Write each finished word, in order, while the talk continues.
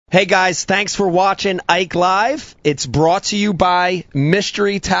Hey guys, thanks for watching Ike Live. It's brought to you by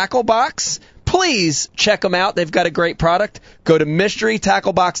Mystery Tackle Box. Please check them out. They've got a great product. Go to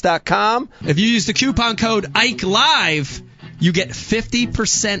mysterytacklebox.com. If you use the coupon code Ike Live, you get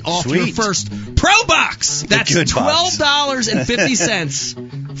 50% off your first Pro Box. That's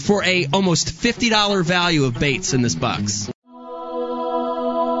 $12.50 for a almost $50 value of baits in this box.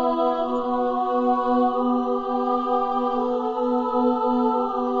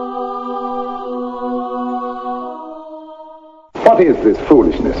 What is this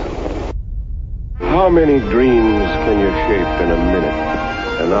foolishness? How many dreams can you shape in a minute,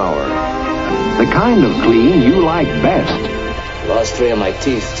 an hour? The kind of clean you like best. Lost 3 of my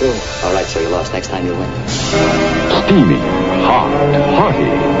teeth, too. All right, so you lost. Next time you win. Steamy, hot, hearty,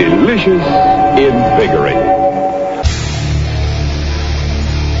 delicious, invigorating.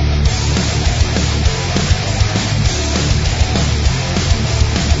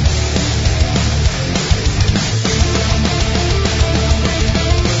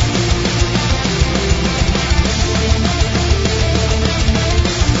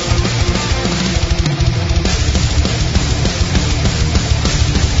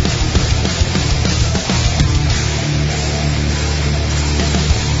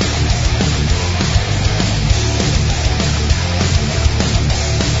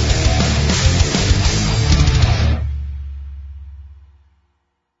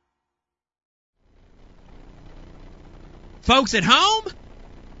 Folks at home,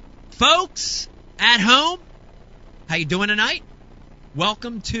 how you doing tonight?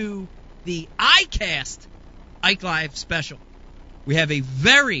 Welcome to the iCast Ike Live special. We have a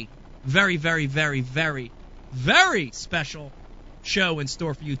very, very, very, very, very, very special show in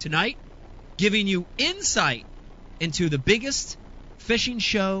store for you tonight, giving you insight into the biggest fishing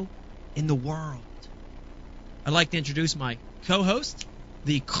show in the world. I'd like to introduce my co-host,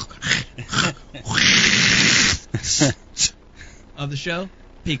 the of the show,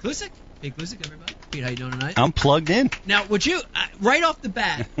 Pete Klusik. Pete Klusik, everybody. Pete, how you doing tonight? I'm plugged in. Now, would you right off the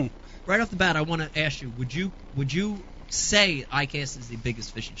bat, I want to ask you, would you say iCast is the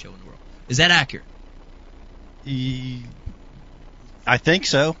biggest fishing show in the world? Is that accurate? I think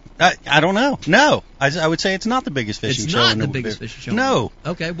so. I don't know. No, I would say it's not the biggest fishing show in the world. It's not the biggest fishing show. No.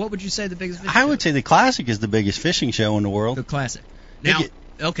 Okay, what would you say the biggest fishing show? I would say the Classic is the biggest fishing show in the world. The Classic. Now,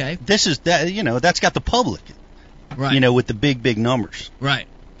 okay. This is that. That's got the public. Right. With the big numbers. Right.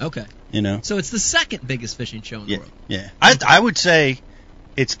 Okay. So it's the second biggest fishing show in the world. Yeah. I would say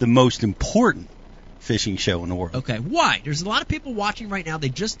it's the most important fishing show in the world. Okay. Why? There's a lot of people watching right now. They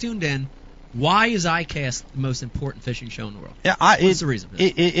just tuned in. Why is iCast the most important fishing show in the world? Yeah. What's the reason for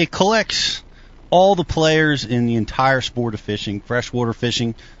that? It collects all the players in the entire sport of fishing, freshwater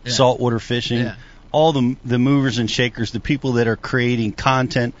fishing, saltwater fishing. Yeah. All the movers and shakers, the people that are creating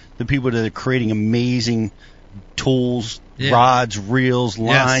content, the people that are creating amazing tools, rods, reels,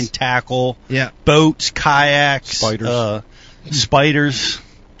 line, tackle, boats, kayaks, spiders,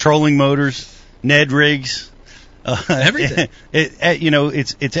 trolling motors, Ned rigs, everything.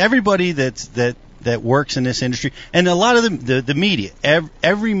 It's everybody that works in this industry, and a lot of the media.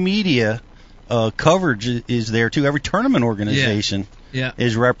 Every media coverage is there too. Every tournament organization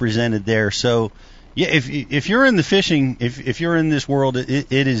is represented there. So. Yeah, if you're in the fishing, if you're in this world,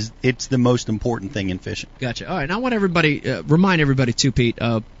 it's the most important thing in fishing. Gotcha. All right, now I want everybody remind everybody too, Pete.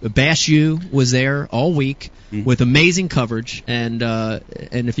 Bass U was there all week with amazing coverage, and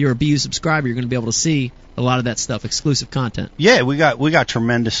if you're a BU subscriber, you're going to be able to see a lot of that stuff, exclusive content. Yeah, we got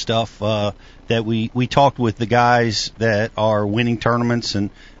tremendous stuff that we talked with the guys that are winning tournaments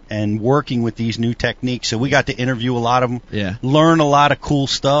and working with these new techniques. So we got to interview a lot of them, learn a lot of cool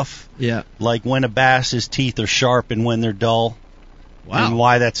stuff, like when a bass's teeth are sharp and when they're dull, and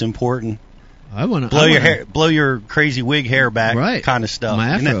why that's important. I want to blow your crazy wig hair back, kind of stuff.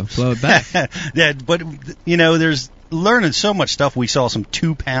 My afro, blow it back. But there's learning so much stuff. We saw some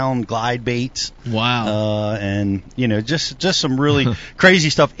 2-pound glide baits. Wow. And just some really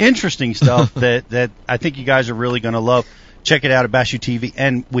crazy stuff, interesting stuff that I think you guys are really going to love. Check it out at Bass U TV,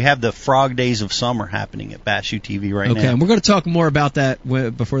 and we have the Frog Days of Summer happening at Bass U TV right now. Okay, and we're going to talk more about that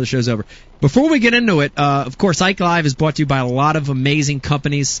before the show's over. Before we get into it, of course, Ike Live is brought to you by a lot of amazing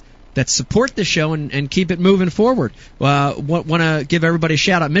companies that support the show and keep it moving forward. Want to give everybody a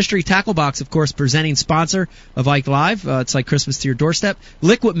shout-out. Mystery Tackle Box, of course, presenting sponsor of Ike Live. It's like Christmas to your doorstep.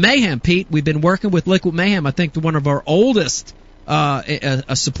 Liquid Mayhem, Pete. We've been working with Liquid Mayhem, I think one of our oldest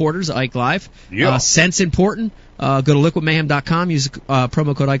supporters of Ike Live. Sense Important. Go to liquidmayhem.com. Use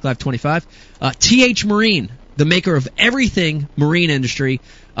promo code IkeLive25. TH Marine, the maker of everything marine industry.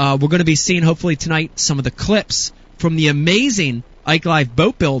 We're going to be seeing, hopefully tonight, some of the clips from the amazing Ike Live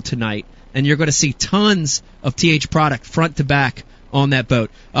boat build tonight, and you're going to see tons of TH product front to back on that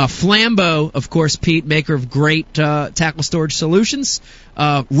boat. Flambeau, of course, Pete, maker of great tackle storage solutions.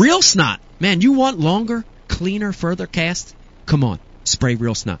 Real Snot. Man, you want longer, cleaner, further cast? Come on. Spray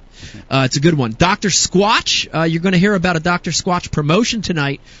Real Snot. It's a good one. Dr. Squatch. You're going to hear about a Dr. Squatch promotion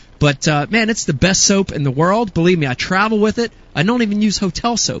tonight. But, man, it's the best soap in the world. Believe me, I travel with it. I don't even use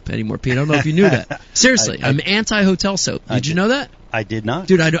hotel soap anymore, Pete. I don't know if you knew that. Seriously, I'm anti-hotel soap. Did you know that? I did not.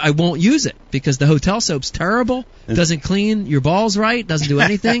 Dude, I won't use it because the hotel soap's terrible. Doesn't clean your balls right. Doesn't do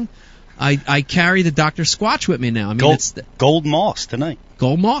anything. I carry the Dr. Squatch with me now. I mean, Gold Moss tonight.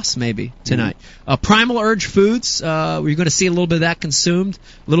 Gold Moss, maybe, tonight. Primal Urge Foods, we're going to see a little bit of that consumed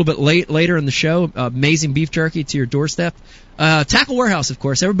a little bit later in the show. Amazing beef jerky to your doorstep. Tackle Warehouse, of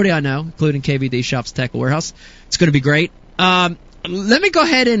course. Everybody I know, including KVD, shops Tackle Warehouse. It's going to be great. Let me go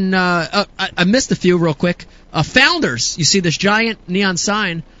ahead and I missed a few real quick. Founders, you see this giant neon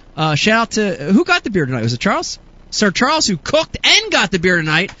sign. Shout out to, who got the beer tonight? Was it Charles? Sir Charles, who cooked and got the beer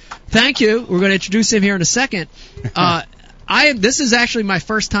tonight. Thank you. We're going to introduce him here in a second. This is actually my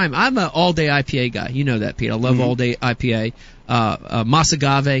first time. I'm an all-day IPA guy. You know that, Pete. I love all-day IPA.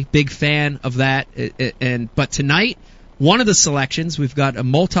 Masagave, big fan of that. But tonight, one of the selections, we've got a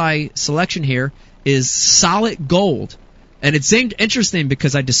multi-selection here, is Solid Gold. And it's interesting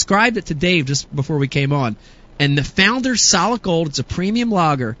because I described it to Dave just before we came on. And the Founder's Solid Gold, it's a premium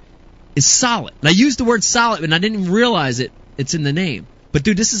lager, is solid. And I used the word solid, and I didn't even realize it's in the name. But,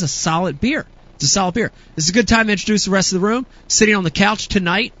 dude, this is a solid beer. It's a solid beer. This is a good time to introduce the rest of the room. Sitting on the couch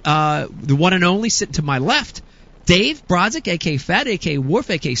tonight, the one and only, sitting to my left, Dave Brodzik, a.k.a. Fat, a.k.a. Wolf,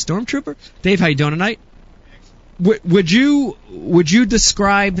 a.k.a. Stormtrooper. Dave, how you doing tonight? Would you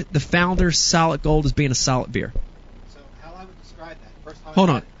describe the Founder's Solid Gold as being a solid beer? So how I would describe that? First time Hold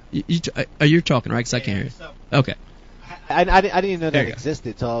on. You're talking, right? Because I can't hear you. So Okay. I didn't even know There that you go.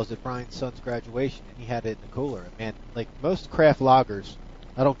 existed until I was at Brian's son's graduation, and he had it in the cooler. And man, like most craft lagers,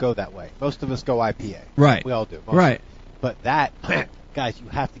 I don't go that way. Most of us go IPA. Right. We all do. Right. But that, guys, you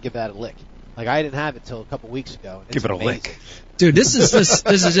have to give that a lick. Like I didn't have it till a couple weeks ago. And Give it a amazing. lick. Dude, this is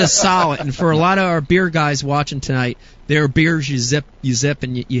just solid. And for a lot of our beer guys watching tonight, there are beers you zip,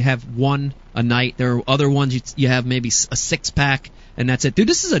 and you have one a night. There are other ones you have maybe a 6-pack, and that's it. Dude,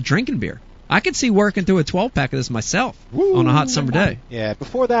 this is a drinking beer. I could see working through a 12-pack of this myself on a hot summer day. Yeah.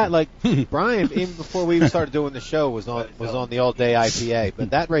 Before that, like Brian, even before we even started doing the show, was on the all day IPA. But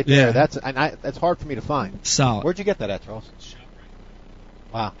that right there, Yeah. that's hard for me to find. Solid. Where'd you get that at, Charles?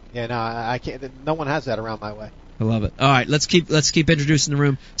 Wow. Yeah. No, I can't. No one has that around my way. I love it. All right, let's keep introducing the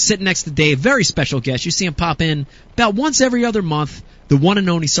room. Sitting next to Dave, very special guest. You see him pop in about once every other month. The one and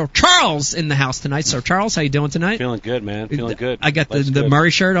only Sir Charles in the house tonight. Sir Charles, how you doing tonight? Feeling good, man. Feeling good. I got Life's the good.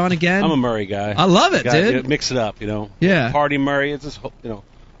 Murray shirt on again. I'm a Murray guy. I love it, dude. Mix it up, you know. Yeah. Party Murray. It's just,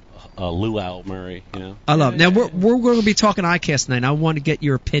 luau Murray, you know. I love it. Now, we're going to be talking ICAST tonight. I want to get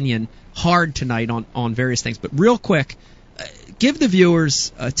your opinion hard tonight on various things. But real quick, give the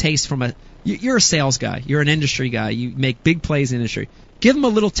viewers a taste from you're a sales guy. You're an industry guy. You make big plays in the industry. Give them a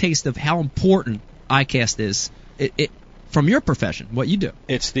little taste of how important ICAST is from your profession, what you do.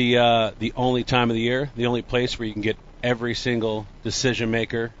 It's the only time of the year, the only place where you can get every single decision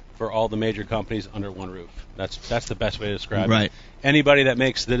maker for all the major companies under one roof. That's the best way to describe it. Right. Anybody that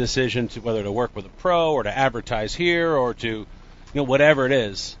makes the decision to whether to work with a pro or to advertise here or to, whatever it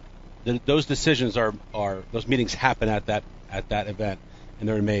is, those decisions those meetings happen at that event, and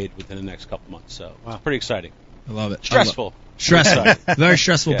they're made within the next couple months. So It's pretty exciting. I love it. Stressful. Stressful. Very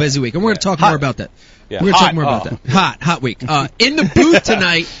stressful, Yeah. busy week. And we're going to talk more about that. Yeah. We're going to Hot. talk more about that. Hot week. In the booth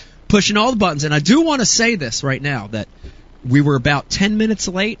tonight, pushing all the buttons. And I do want to say this right now, that we were about 10 minutes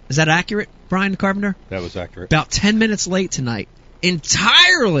late. Is that accurate, Brian Carpenter? That was accurate. About 10 minutes late tonight.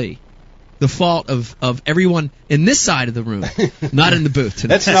 Entirely the fault of everyone in this side of the room, not in the booth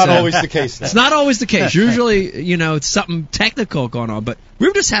tonight. That's not always the case, though. It's not always the case. Usually, it's something technical going on. But we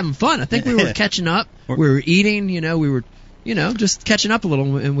were just having fun. I think we were catching up. We were eating. We were, just catching up a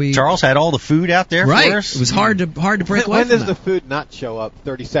little. And we Charles had all the food out there for us. It was hard to break away When from does that. the food not show up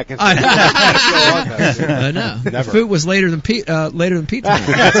 30 seconds? I know. later? I know. The Never. food was later than pizza.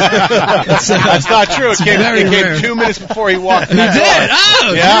 That's not true. It came very rare. 2 minutes before he walked in He that did. door.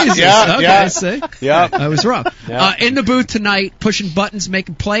 Oh, Yeah, Jesus. yeah, Okay, yeah. see? Yeah. I was wrong. Yeah. In the booth tonight, pushing buttons,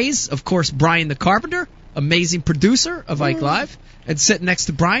 making plays. Of course, Brian the Carpenter, amazing producer of Ike Live. And sitting next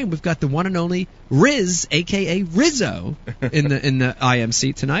to Brian, we've got the one and only Riz, a.k.a. Rizzo, in the IM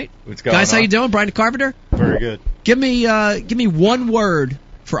seat tonight. What's going Guys, how on? you doing? Brian the Carpenter? Very good. Give me one word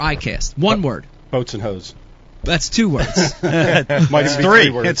for ICAST. One word. Boats and hose. That's 2 words. Might be three. 3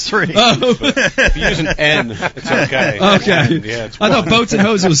 words. It's 3. Oh. If you use an N, it's okay. Okay. Yeah, it's I thought one. boats and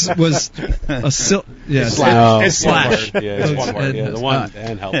hose was a Slash. It's slash. Yeah, it's one word. Yeah, the one Uh,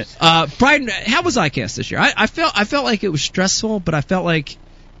 N helps. Brian, how was ICAST this year? I felt like it was stressful, but I felt like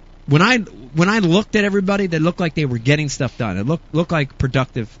when I looked at everybody, they looked like they were getting stuff done. It looked like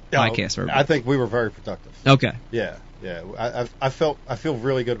productive ICAST for everybody. I think we were very productive. Okay. Yeah. I feel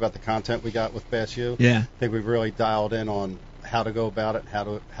really good about the content we got with Bass U. Yeah. I think we've really dialed in on how to go about it,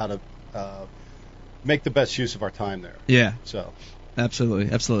 how to make the best use of our time there. Yeah. So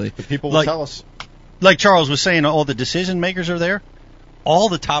Absolutely. the people will tell us. Like Charles was saying, all the decision makers are there. All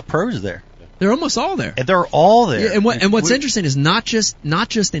the top pros are there. They're almost all there. And they're all there. Yeah, and what's interesting is not just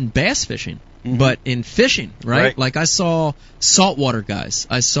in bass fishing, but in fishing, right? Like I saw saltwater guys.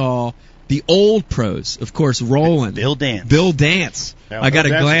 I saw the old pros, of course, Roland. Bill Dance. I got a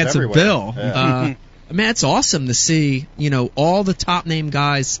glance at Bill. Yeah. Man, it's awesome to see, all the top name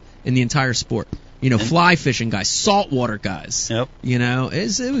guys in the entire sport. Fly fishing guys, saltwater guys. Yep.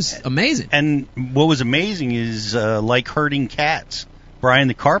 It was amazing. And what was amazing is, like herding cats, Brian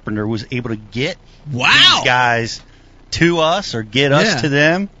the Carpenter was able to get these guys to us or get us to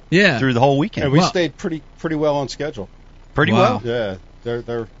them through the whole weekend. And we stayed pretty well on schedule. Pretty well. Yeah.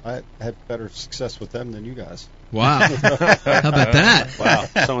 I had better success with them than you guys. Wow. How about that? Wow.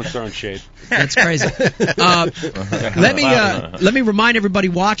 Someone's throwing shade. That's crazy. Let me remind everybody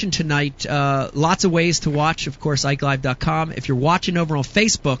watching tonight, lots of ways to watch, of course, IkeLive.com. If you're watching over on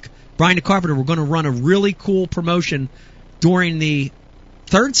Facebook, Brian the Carpenter, we're going to run a really cool promotion during the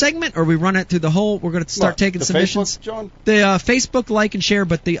third segment, or we run it through the whole. We're going to start taking submissions. Facebook, John? The Facebook like and share,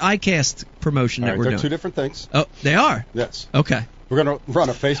 but the ICAST promotion that we're they're doing. 2 different things. Oh, they are? Yes. Okay. We're going to run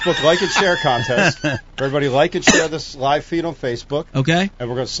a Facebook like and share contest. Everybody like and share this live feed on Facebook. Okay. And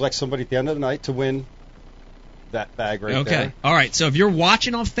we're going to select somebody at the end of the night to win that bag right there. Okay. All right. So if you're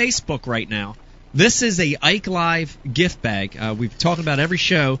watching on Facebook right now, this is a Ike Live gift bag. We've talked about every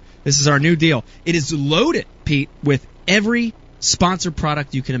show. This is our new deal. It is loaded, Pete, with every sponsored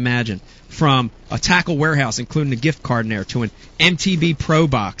product you can imagine, from a tackle warehouse, including the gift card in there, to an MTB Pro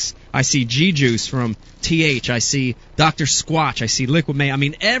Box. I see G-Juice from TH. I see Dr. Squatch. I see Liquid May. I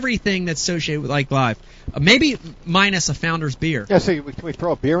mean, everything that's associated with Ike Live. Maybe minus a Founder's beer. Yeah, so can we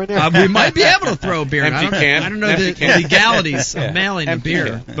throw a beer in there? We might be able to throw a beer in. Empty can. I don't know the legalities of mailing a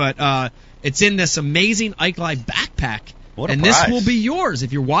beer, but it's in this amazing Ike Live backpack. What a and prize. This will be yours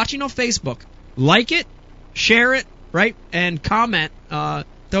if you're watching on Facebook. Like it, share it, right, and comment.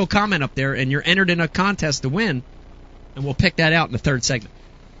 Throw a comment up there, and you're entered in a contest to win, and we'll pick that out in the third segment.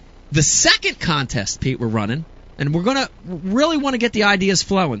 The second contest, Pete, we're running, and we're going to really want to get the ideas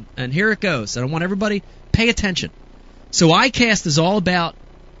flowing, and here it goes. And I want everybody pay attention. So ICAST is all about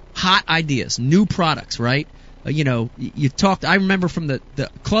hot ideas, new products, right? You talked, I remember from the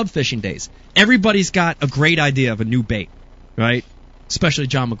club fishing days, everybody's got a great idea of a new bait, right? Especially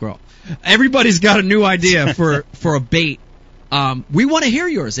John McGraw. Everybody's got a new idea for a bait. We want to hear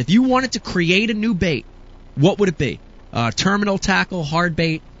yours. If you wanted to create a new bait, what would it be? Terminal tackle, hard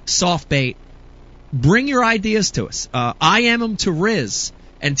bait, soft bait. Bring your ideas to us. I am them to Riz.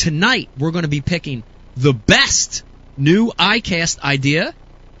 And tonight we're going to be picking the best new ICAST idea,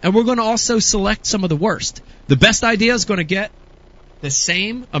 and we're going to also select some of the worst. The best idea is going to get the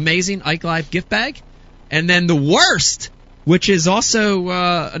same amazing Ike Live gift bag, and then the worst, which is also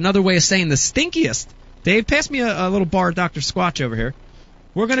another way of saying the stinkiest. Dave, pass me a little bar of Dr. Squatch over here.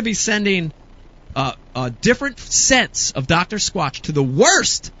 We're going to be sending different scents of Dr. Squatch to the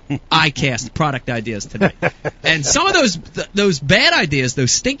worst ICAST product ideas tonight. And some of those bad ideas,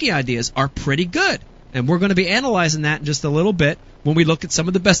 those stinky ideas, are pretty good. And we're going to be analyzing that in just a little bit when we look at some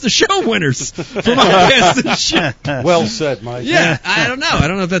of the best of show winners from ICAST and shit. Well said, Mike. Yeah, I don't know. I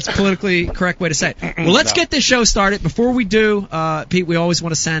don't know if that's a politically correct way to say it. Well, let's get this show started. Before we do, Pete, we always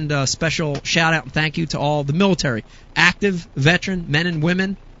want to send a special shout-out and thank you to all the military, active, veteran, men and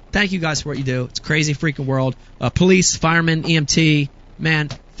women. Thank you guys for what you do. It's a crazy freaking world. Police, firemen, EMT, man,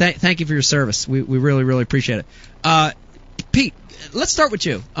 thank you for your service. We really, really appreciate it. Pete, let's start with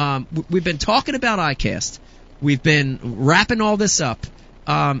you. We've been talking about ICAST. We've been wrapping all this up.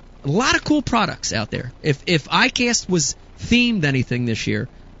 A lot of cool products out there. If ICAST was themed anything this year,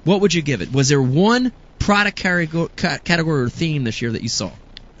 what would you give it? Was there one product category or theme this year that you saw?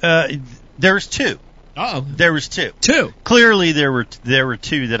 There's 2. Uh-oh. There was 2. 2. Clearly, there were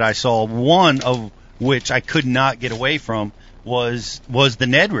 2 that I saw. One of which I could not get away from was the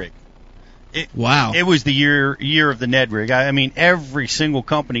Ned rig. Wow. It was the year of the Ned rig. I mean, every single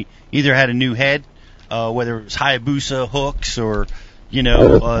company either had a new head, whether it was Hayabusa hooks or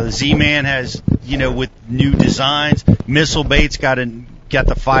Z-Man has, with new designs. Missile Bait's got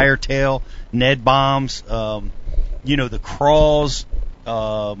the fire tail, Ned bombs, the crawls,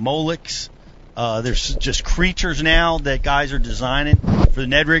 Molix. There's just creatures now that guys are designing for the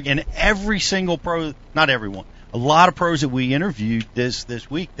Ned rig, and every single pro, not everyone, a lot of pros that we interviewed this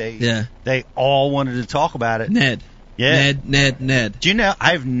week, they all wanted to talk about it. Ned. Yeah. Ned. Do you know,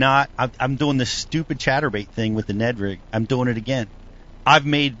 I'm doing this stupid chatterbait thing with the Ned rig. I'm doing it again.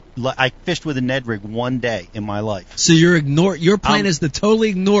 I fished with a Ned rig one day in my life. So your plan is to totally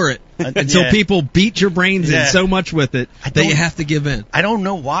ignore it until people beat your brains in so much with it that you have to give in. I don't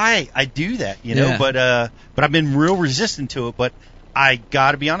know why I do that, but I've been real resistant to it. But I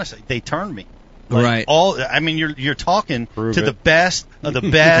got to be honest, they turned me. Right. You're talking to the best of the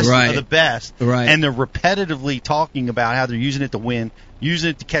best of the best, and they're repetitively talking about how they're using it to win, using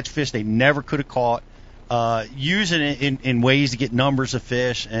it to catch fish they never could have caught. Using it in ways to get numbers of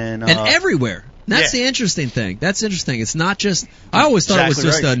fish and everywhere. That's the interesting thing. That's interesting. It's not just. I always thought it was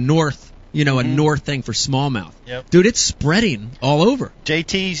just a north, a north thing for smallmouth. Yep. Dude, it's spreading all over.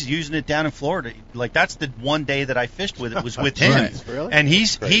 JT's using it down in Florida. Like that's the one day that I fished with it was with him, Right. Really? And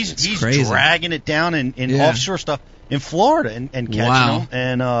he's dragging it down in offshore stuff in Florida and catching them,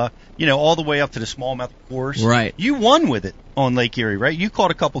 and all the way up to the smallmouth, of course. Right. You won with it on Lake Erie, right? You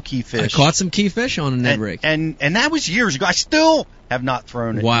caught a couple key fish. I caught some key fish on a Ned rig. And that was years ago. I still have not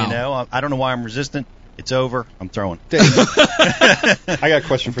thrown it. Wow. I don't know why I'm resistant. It's over. I'm throwing. Dave, I got a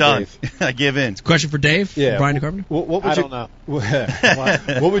question for Done. Dave. I give in. Question for Dave? Yeah. Brian DeCarpenter? What would I you, don't know.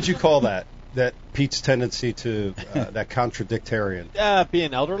 What would you call that? That Pete's tendency to that contradictarian.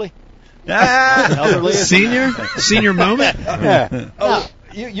 Being elderly. Ah! Senior moment? Yeah. Oh,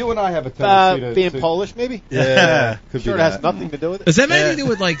 you and I have a tendency to being Polish, maybe. Yeah. Could Sure, be it has that. nothing to do with it. Does that have anything to do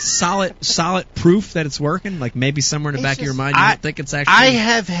with like solid proof that it's working? Like maybe somewhere in the back of your mind you don't think it's actually.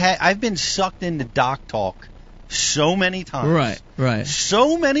 I've been sucked into dock talk so many times. Right.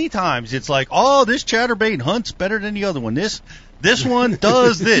 So many times it's like, oh, this chatterbait hunts better than the other one. This one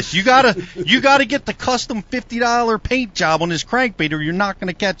does this. You gotta get the custom $50 paint job on this crankbait, or you're not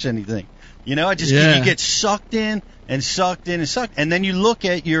gonna catch anything. You get sucked in, and then you look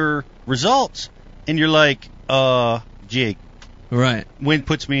at your results, and you're like, jig. Right. Wind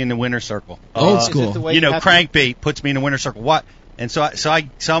puts me in the winner's circle. Old school. Is it the way Crankbait puts me in the winner's circle. What? And so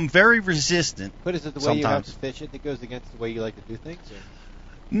I'm very resistant. But is it the way you have sometimes. to fish it that goes against the way you like to do things? Or?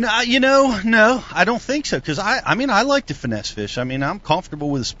 No, I don't think so. Because I like to finesse fish. I mean, I'm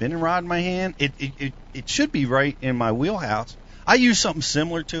comfortable with a spinning rod in my hand. It should be right in my wheelhouse. I use something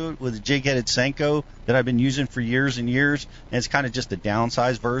similar to it with a jig-headed Senko that I've been using for years and years, and it's kind of just a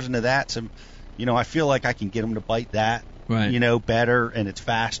downsized version of that. So, I feel like I can get them to bite that, better, and it's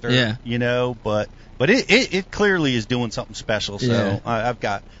faster, but it clearly is doing something special. So I've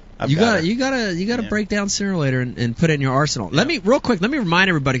got. You gotta break down sooner or later and put it in your arsenal. Let me remind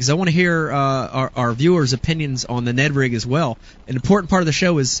everybody, because I want to hear our viewers' opinions on the Ned rig as well. An important part of the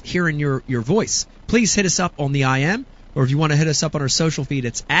show is hearing your voice. Please hit us up on the IM, or if you want to hit us up on our social feed,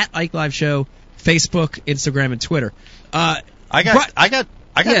 it's at Ike Live Show, Facebook, Instagram, and Twitter. I got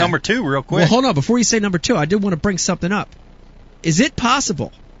number 2 real quick. Well, hold on. Before you say number 2, I did want to bring something up. Is it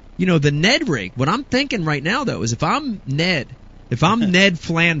possible, the Ned rig, what I'm thinking right now, though, is if I'm Ned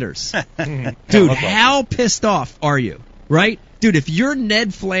Flanders, dude, how pissed off are you, right? Dude, if you're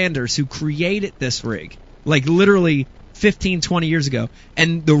Ned Flanders who created this rig, like literally 15, 20 years ago,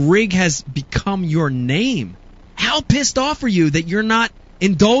 and the rig has become your name, how pissed off are you that you're not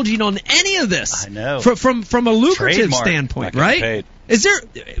indulging on any of this? I know. From a lucrative Trademark. standpoint, Not right? paid. Is there,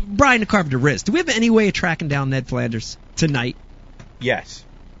 Brian Carpenter Riz, do we have any way of tracking down Ned Flanders tonight? Yes.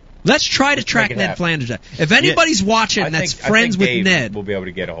 Let's try to track Ned Flanders down. If anybody's watching that's friends with Dave Ned, we'll be able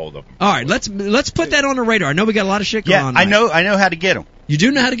to get a hold of him. all right, let's put that on the radar. I know we got a lot of shit going on. I know how to get him. You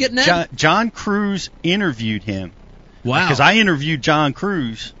do know how to get Ned? John Cruz interviewed him. Wow. Because I interviewed John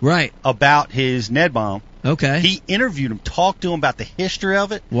Cruz about his Ned bomb. Okay. He interviewed him, talked to him about the history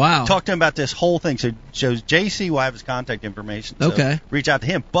of it. Wow. Talked to him about this whole thing. So JC will have his contact information. So okay. Reach out to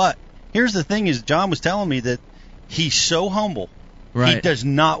him. But here's the thing: is John was telling me that he's so humble. Right. He does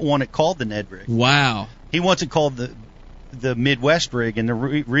not want it called the Ned rig. Wow. He wants it called the Midwest rig, and the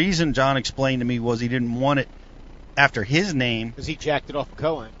reason John explained to me was he didn't want it after his name. Because he jacked it off a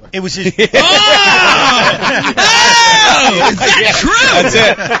co-angler. It was his. Is that true? That's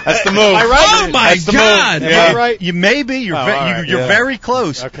it. That's the move. Am I right? Oh my That's the God! move. Am I right? You may be. You're all right, you're very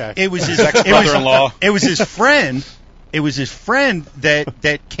close. Okay. It was his ex-brother-in-law. It was his friend It was his friend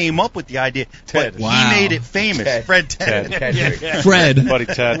that came up with the idea. Ted. But Wow. he made it famous. Ted. Fred Ted. Fred. Buddy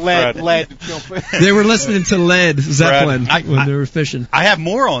Ted. Lead. They were listening to Led Zeppelin when they were fishing. I have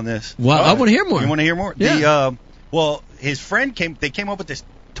more on this. Wow, I want to hear more. You want to hear more? Yeah. Well, his friend came up with this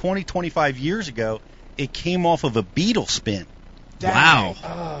 25 years ago. It came off of a beetle spin.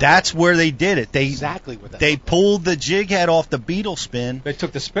 Wow. That's where they did it. Exactly what that They looked like. pulled the jig head off the beetle spin, They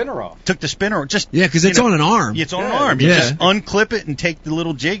took the spinner off. took the spinner, just Yeah, because it's on an arm. It's on an Yeah. arm. You Yeah. just unclip it and take the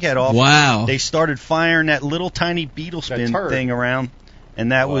little jig head off. Wow. They started firing that little tiny beetle spin turd. thing around,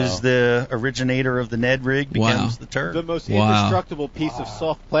 and that Wow. was the originator of the Ned rig. Becomes Wow. the turd. The most Wow. indestructible piece of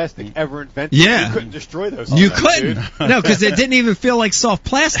soft plastic ever invented. Yeah. You couldn't destroy those. You things, couldn't. dude. No, because it didn't even feel like soft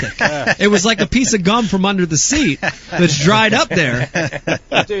plastic. It was like a piece of gum from under the seat that's dried up there.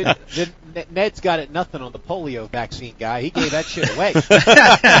 Dude, Ned's got it nothing on the polio vaccine guy. He gave that shit away.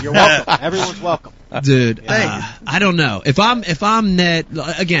 You're welcome. Everyone's welcome. Dude, I don't know. If I'm Ned,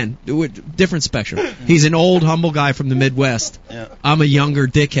 again, different spectrum. He's an old, humble guy from the Midwest. Yeah. I'm a younger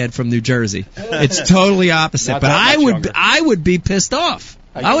dickhead from New Jersey. It's totally opposite. Not But that much younger. I would be pissed off.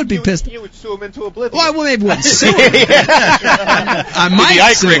 I would be pissed. You would sue him into oblivion. Well, I maybe wouldn't sue him. I might The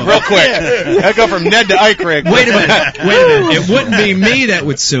Ike sue rig, him. real quick. I go from Ned to Ike rig. Wait a minute. It wouldn't be me that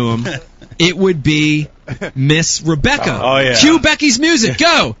would sue him. It would be Miss Rebecca. Oh, yeah. Cue Becky's music.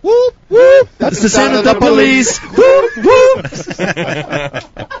 Go. Whoop, whoop. That's the sound of the police. Whoop, whoop.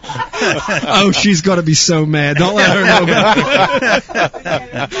 Oh, she's going to be so mad. Don't let her know about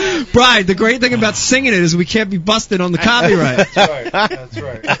it. Brian, the great thing about singing it is we can't be busted on the copyright. That's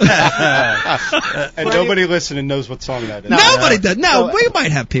right. And nobody listening knows what song that is. Nobody does. No, So- we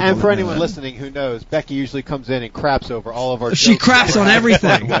might have people. And for that anyone know. listening who knows, Becky usually comes in and craps over all of our She jokes. craps on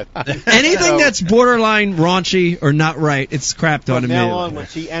everything. Anything So- that's borderline raunchy or not right, it's crapped on From now immediately. on, when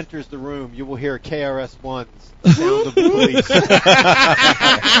she enters the room, you will hear KRS-One's Sound of the Police.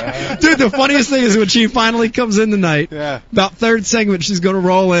 Dude, the funniest thing is when she finally comes in tonight, Yeah. about third segment, she's going to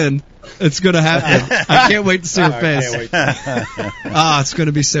roll in. It's going to happen. I can't wait to see her I face. can't wait. Ah, it's going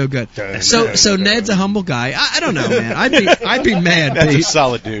to be so good. So Ned's a humble guy. I don't know, man. I'd be mad, That's a Pete.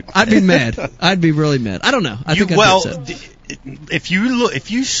 solid dude. I'd be mad. I'd be really mad. I don't know. I think I'd be upset. if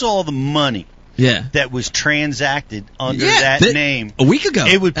you saw the money Yeah. that was transacted under Yeah, that name a week ago.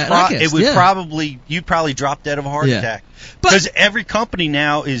 it would at Icast, yeah. probably you'd probably drop dead of a heart Yeah. attack But- because every company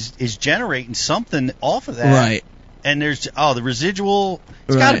now is generating something off of that, Right. And there's the residual.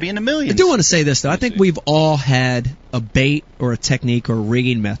 It's got to Right. be in the millions. I do want to say this though. I think we've all had a bait or a technique or a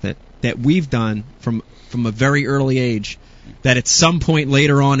rigging method that we've done from a very early age. That at some point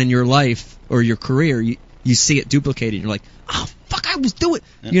later on in your life or your career, you see it duplicated. And you're like, oh fuck, I was doing.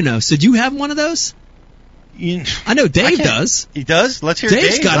 So do you have one of those? I know Dave does. He does. Let's hear.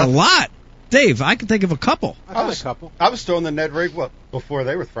 Dave's Dave. got a lot. Dave, I can think of a couple. I've had a couple. I was throwing the Ned rig before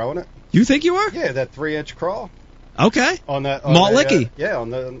they were throwing it. You think you are? Yeah, that 3-inch crawl Okay. on that. Malt Licky. Yeah, on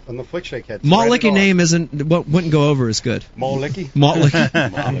the flick shake head. Malt Threaded Licky on. name wouldn't go over as good. Malt Licky. Malt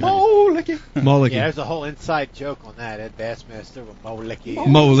Licky. Malt Licky. Malt Licky. Yeah, there's a whole inside joke on that. Ed Bassmaster with Mo Licky.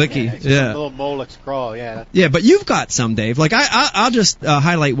 Mo Licky, Yeah. it's yeah. A little Molex crawl, yeah. Yeah, but you've got some, Dave. Like I'll just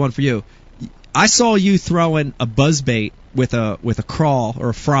highlight one for you. I saw you throwing a buzzbait with a crawl or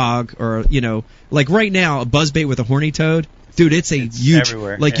a frog or like right now a buzzbait with a horny toad. Dude, it's huge.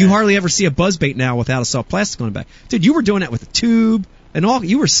 everywhere, Like yeah. you hardly ever see a buzzbait now without a soft plastic on the back. Dude, you were doing that with a tube and all.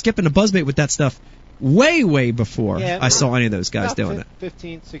 You were skipping a buzzbait with that stuff way before Yeah, I saw any of those guys About doing it.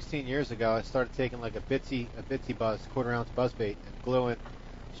 15, 16 years ago, I started taking like a Bitsy buzz, quarter-ounce buzzbait, and gluing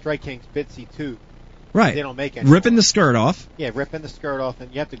Strike King's Bitsy tube. Right. They don't make any. Ripping the skirt off. Yeah, ripping the skirt off,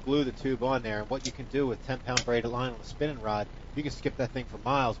 and you have to glue the tube on there. And what you can do with 10-pound braided line on a spinning rod, you can skip that thing for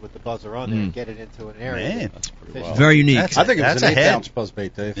miles with the buzzer on there and get it into an area. Man, that that's pretty wild. Very unique. I think it was That's an a head. 8-ounce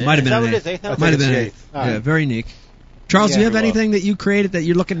buzzbait, Dave. Might have Is been that an what it eighth. is, eighth ounce? Might have been an it's eighth. the eighth. Yeah, very unique. Charles, Yeah, do you have very well. anything that you created that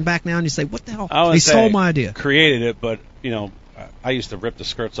you're looking back now and you say, what the hell? I would They say stole my idea. Created it, but I used to rip the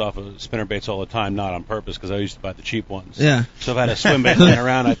skirts off of spinner baits all the time, not on purpose, because I used to buy the cheap ones. Yeah. So if I had a swim bait laying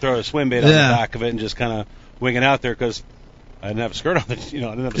around, I'd throw a swim bait on Yeah. the back of it and just kind of wing it out there because I didn't have a skirt on it. I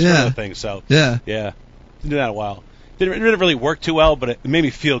didn't have a skirt Yeah. on the thing. So Yeah. didn't do that in a while. It didn't really work too well, but it made me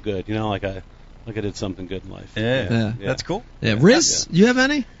feel good. Like I did something good in life. Yeah. That's cool. Yeah. Riz, you have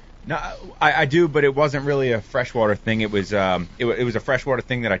any? No, I do, but it wasn't really a freshwater thing. It was it was a freshwater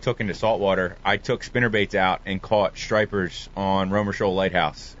thing that I took into saltwater. I took spinnerbaits out and caught stripers on Romer Shoal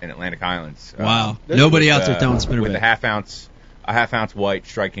Lighthouse in Atlantic Highlands. Wow. Nobody out there throwing spinnerbait. With a half ounce white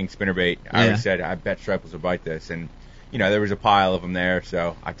Strike King spinnerbait. I always said I bet stripers will bite this, and there was a pile of them there,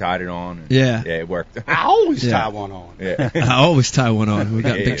 so I tied it on. And Yeah. it worked. I always Yeah. tie one on. Yeah. I always tie one on. We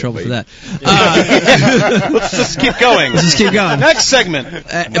got in big trouble for that. Let's just keep going. Let's just keep going. Next segment.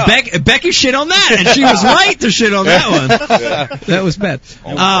 Becky shit on that, and she was right to shit on that one. That was bad.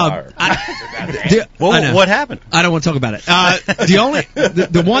 On fire. I know. What happened? I don't want to talk about it.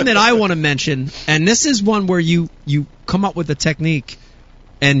 The one that I want to mention, and this is one where you come up with a technique,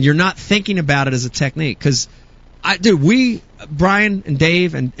 and you're not thinking about it as a technique. Because, Brian and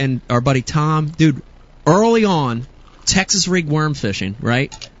Dave and our buddy Tom, early on, Texas rig worm fishing,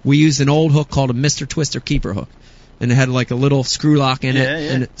 right? We used an old hook called a Mr. Twister keeper hook, and it had like a little screw lock in it.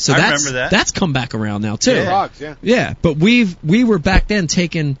 Yeah. And so I that's remember that. that's come back around now too. Frogs, yeah. Yeah, but we were back then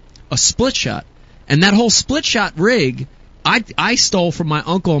taking a split shot, and that whole split shot rig I stole from my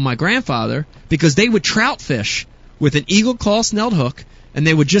uncle and my grandfather because they would trout fish with an eagle claw snelled hook, and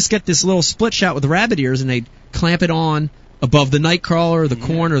they would just get this little split shot with rabbit ears, and they'd clamp it on above the night crawler or the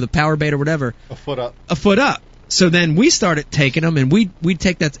corn or the power bait or whatever. A foot up. A foot up. So then we started taking them, and we'd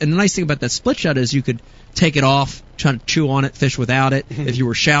take that. And the nice thing about that split shot is you could take it off, try to chew on it, fish without it. If you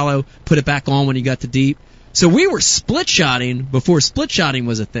were shallow, put it back on when you got to deep. So we were split shotting before split shotting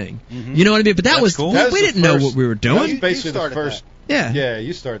was a thing. You know what I mean? But that was cool. we didn't know what we were doing. That's basically the started first. Yeah. Yeah,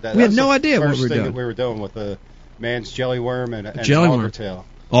 you started that. We had That's no the idea what first we were thing doing. that we were doing with a man's jelly worm and an jelly worm. auger tail.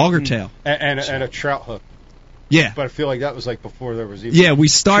 Auger tail. And a trout hook. Yeah. But I feel like that was like before there was even. Yeah, we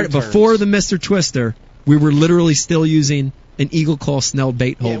started two turns. before the Mr. Twister. We were literally still using an eagle claw snelled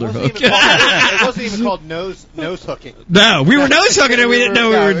bait holder hook. It wasn't even called nose hooking. No, we were nose hooking and we didn't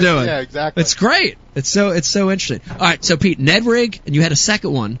know what we were doing. Yeah, exactly. It's great. It's so interesting. All right, so Pete, Ned rig, and you had a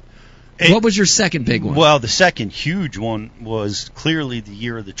second one. What was your second big one? Well, the second huge one was clearly the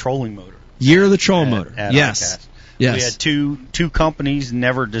year of the trolling motor. Year of the troll motor. At Yes. ICAST. Yes. We had two companies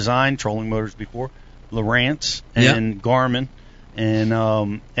never designed trolling motors before, Lowrance and Garmin,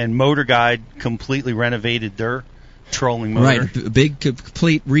 and Motor Guide completely renovated their trolling motor. Right, a big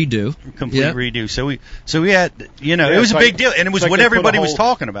complete redo. Redo. So we had, it Yeah, was a it's big like- deal, and it was it's like what they put a everybody was whole-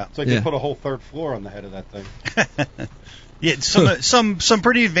 talking about. It's like Yeah. they put a whole third floor on the head of that thing. Yeah, some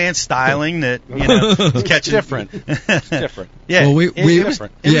pretty advanced styling that is catching. Different. It's different. Yeah, Well, it was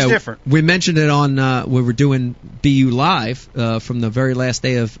different. We mentioned it on we were doing BU Live from the very last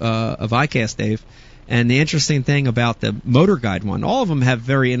day of ICAST, Dave. And the interesting thing about the Motor Guide one, all of them have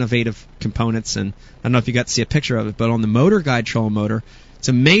very innovative components, and I don't know if you got to see a picture of it, but on the Motor Guide trolling motor, it's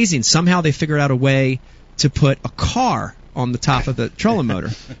amazing. Somehow they figured out a way to put a car on the top of the trolling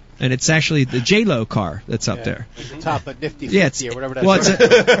motor. And it's actually the J-Lo car that's up there. Top of Nifty 50 Yeah, it's, or whatever that well, is.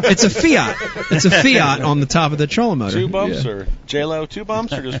 it's a Fiat. It's a Fiat on the top of the trolling motor. Two bumps Yeah. or J-Lo 2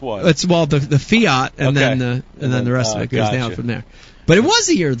 bumps or just one? It's the Fiat and Okay. then the rest of it goes down gotcha. from there. But it was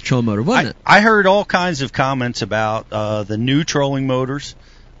the year of the trolling motor, wasn't it? I heard all kinds of comments about the new trolling motors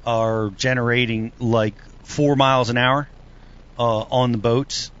are generating like 4 miles an hour on the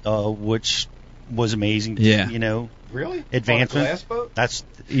boats, which was amazing. Yeah. Really? Advancement. On a glass boat? That's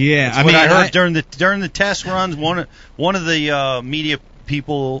Yeah, what I heard during the test runs. One of the media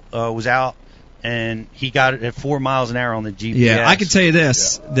people was out, and he got it at 4 miles an hour on the GPS. Yeah, I can tell you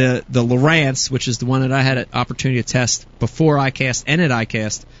this: the Lowrance, which is the one that I had an opportunity to test before ICAST and at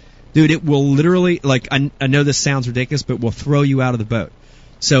ICAST, dude, it will literally, like, I know this sounds ridiculous, but will throw you out of the boat.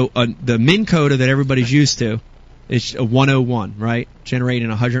 So the Minn Kota that everybody's used to is a 101, right? Generating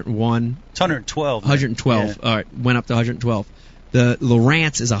 101. It's 112. 112. Yeah. All right, went up to 112. The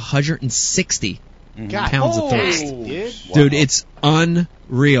Lowrance is 160 pounds of thrust. Dude, it's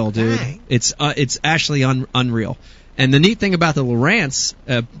unreal, dude. Dang. It's actually unreal. And the neat thing about the Lowrance,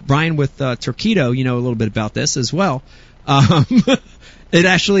 Brian with Turquito, you know a little bit about this as well. It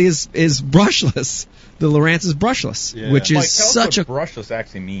actually is brushless. The Lowrance is brushless, which is Mike, tell us such what a brushless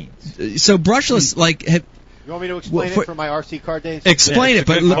actually means. so brushless. Like, You want me to explain for- it from my RC car days? explain Yeah, it,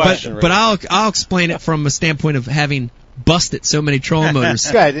 it's a good question, but I'll explain it from a standpoint of having busted so many trolling motors,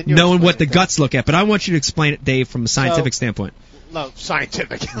 Okay, then you knowing explain what the it. guts look at. But I want you to explain it, Dave, from a scientific standpoint. No,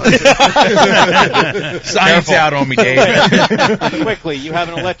 scientific. Science out on me, Dave. Quickly, you have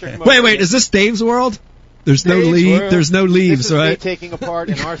an electric motor. Wait, is this Dave's world? There's no Dave's leave. world. There's no leaves, This is me right? taking apart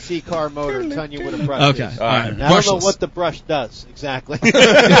an RC car motor and telling you what a brush Okay, is. all right. Now, I don't know Brushless. what the brush does exactly.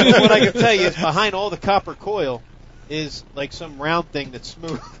 What I can tell you is behind all the copper coil is like some round thing that's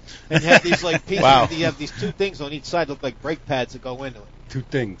smooth, and you have these like pieces. Wow. You have these two things on each side that look like brake pads that go into it. Two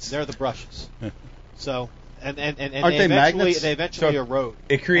things. They're the brushes. So, and Aren't they eventually magnets? they eventually So erode.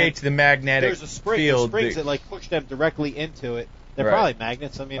 It creates the magnetic There's a spring, field. springs that- that like push them directly into it. They're Right. probably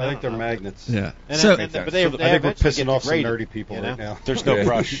magnets. I mean, I think don't they're know. magnets. Yeah. And So but they I think we're eventually pissing get off some degraded, nerdy people you know? right now. There's no Yeah.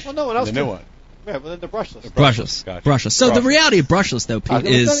 brush Well, no one in else the new can. one. Yeah, well, then they're brushless. Brushless. Gotcha. Brushless. So the reality of brushless, though, Pete,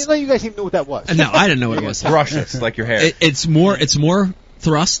 is... You guys even knew what that was. No, I didn't know what it was. Brushless, like your hair. It's more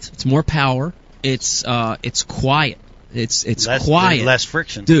thrust. It's more power. It's quiet. It's quiet. Less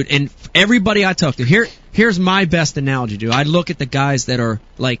friction. Dude, and everybody I talk to, here's my best analogy, dude. I look at the guys that are,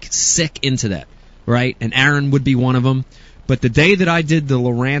 like, sick into that, right? And Aaron would be one of them. But the day that I did the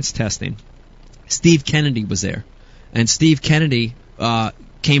Lowrance testing, Steve Kennedy was there. And Steve Kennedy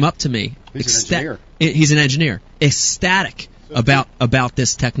came up to me. He's an engineer. He's an engineer. Ecstatic about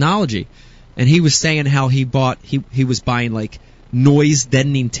this technology. And he was saying how he was buying, like, noise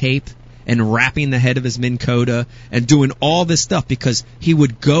deadening tape and wrapping the head of his Minn Kota and doing all this stuff because he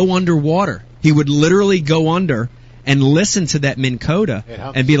would go underwater. He would literally go under and listen to that Minn Kota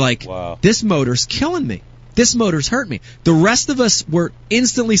and be like, wow, this motor's killing me. This motor's hurt me. The rest of us were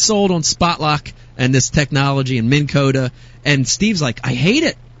instantly sold on Spotlock and this technology and Minn Kota, and Steve's like, I hate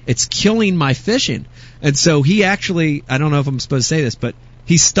it. It's killing my fishing. And so he actually, I don't know if I'm supposed to say this, but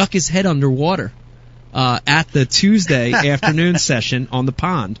he stuck his head underwater at the Tuesday afternoon session on the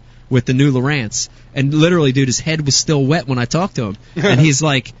pond with the new Lowrance. And literally, dude, his head was still wet when I talked to him. And he's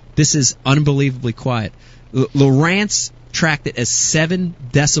like, this is unbelievably quiet. Lowrance tracked it as 7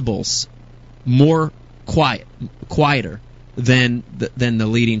 decibels more quieter than the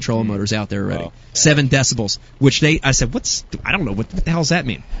leading trolling motors out there already. Wow. 7 decibels, which I said, I don't know, what the hell does that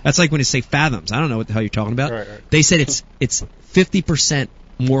mean? That's like when you say fathoms. I don't know what the hell you're talking about. Right. They said it's 50%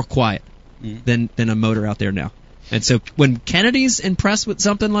 more quiet than a motor out there now. And so when Kennedy's impressed with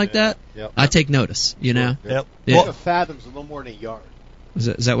something like that, I take notice, you know? Yep. Yeah. Well, a fathom's a little more than a yard.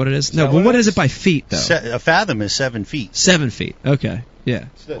 Is that what it is? No, but what is it by feet, though? A fathom is 7 feet. 7 feet, okay. Yeah.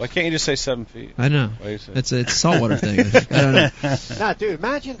 Why can't you just say 7 feet? I know. It's a saltwater thing. I don't know. Nah, dude,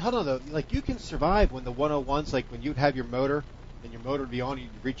 imagine, hold on, though. Like, you can survive when the 101s, like, when you'd have your motor, and your motor would be on,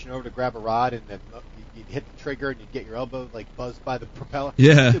 you'd be reaching over to grab a rod, and then you'd hit the trigger, and you'd get your elbow, like, buzzed by the propeller.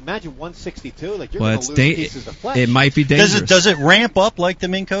 Yeah. Dude, imagine 162. Like, you're going to lose pieces of flesh. It might be dangerous. Does it ramp up like the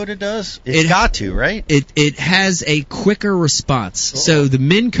Minn Kota does? It's got to, right? It has a quicker response. Uh-oh. So the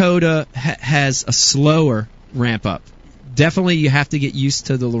Minn Kota has a slower ramp up. Definitely, you have to get used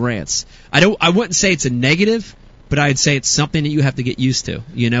to the Lowrance. I wouldn't say it's a negative, but I'd say it's something that you have to get used to.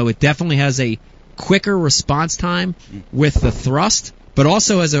 You know, it definitely has a quicker response time with the thrust, but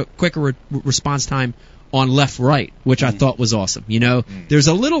also has a quicker response time on left-right, which I thought was awesome. You know, there's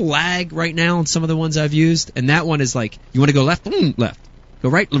a little lag right now on some of the ones I've used, and that one is like, you want to go left, left. Go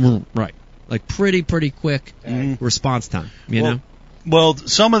right, right. Like pretty quick response time, you know? Well,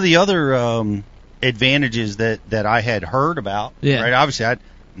 some of the other advantages that I had heard about, right? Obviously, I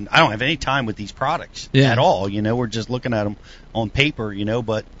don't have any time with these products at all. You know, we're just looking at them on paper. You know,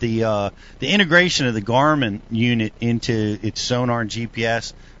 but the integration of the Garmin unit into its sonar and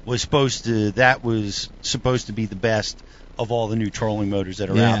GPS was supposed to be the best of all the new trolling motors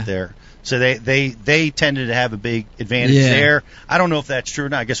that are out there. So they tended to have a big advantage there. I don't know if that's true or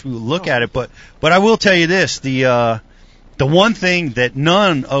not. I guess we will look at it, but I will tell you this: the one thing that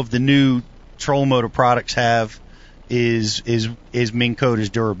none of the new troll motor products have is Minn Kota's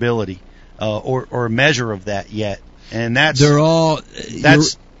durability, or a measure of that yet, and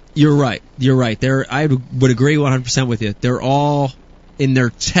you're right. I would agree 100% with you. They're all in their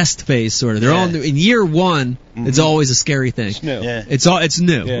test phase, sort of. They're all new. In year one. It's always a scary thing. It's new. Yeah. It's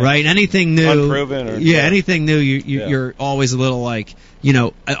new, right? Anything new, unproven, or anything new, you're always a little like, you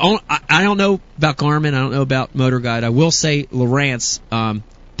know. I don't know about Garmin. I don't know about Motor Guide. I will say Lowrance.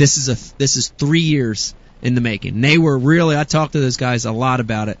 This is 3 years in the making. And they were really, I talked to those guys a lot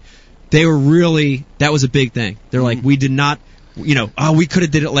about it. They were really, that was a big thing. They're like, we did not, you know, we could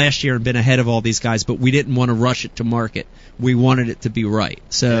have did it last year and been ahead of all these guys, but we didn't want to rush it to market. We wanted it to be right.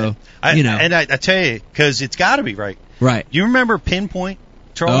 So, you know. And I tell you, because it's got to be right. Right. You remember Pinpoint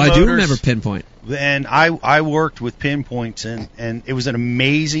trolling motors? I do remember Pinpoint. And I worked with Pinpoints, and it was an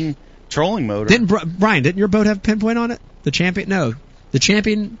amazing trolling motor. Brian, didn't your boat have Pinpoint on it? The Champion? No. The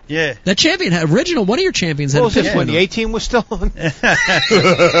Champion? Yeah. The Champion, original, one of your Champions had a Pinpoint when the A-Team was still on? I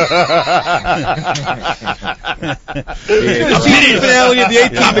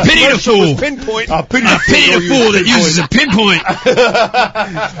pity the fool. Pinpoint. I pity the fool that uses a Pinpoint.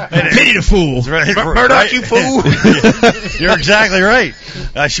 Pity the fool. Right. Murdoch, you fool. You're exactly right.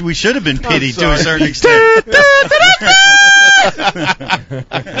 We should have been pitied to a certain extent. No,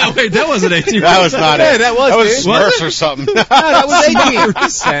 wait, that wasn't A-Team. That was not it. That was Smurfs or something. No, that was A-Team.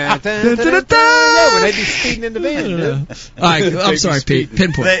 Yeah, when they'd be speeding in the van. All right, I'm sorry, Pete.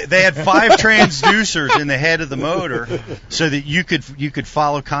 Pinpoint. They had 5 transducers in the head of the motor, so that you could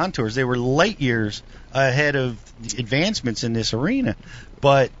follow contours. They were light years ahead of advancements in this arena,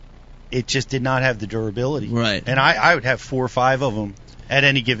 but it just did not have the durability. Right. And I would have 4 or 5 of them at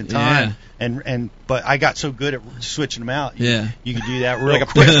any given time. Yeah. But I got so good at switching them out. You could do that real like a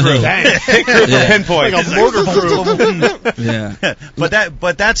quick. pit crew. Pit crew for pinpoint. Like a mortar crew. Yeah.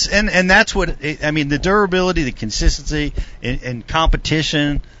 But that's that's what the durability, the consistency, and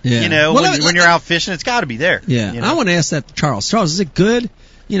competition. Yeah. You know, Well, when you're out fishing, it's got to be there. Yeah. You know? I want to ask that to Charles. Charles, is it good?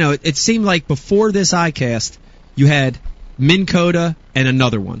 You know, it seemed like before this iCast, you had Minn Kota and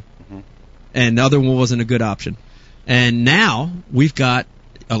another one, and the other one wasn't a good option. And now we've got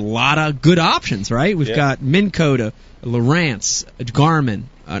a lot of good options, right? We've got Minn Kota, Lowrance, Garmin,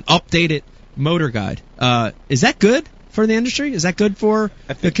 an updated motor guide. Is that good for the industry? Is that good for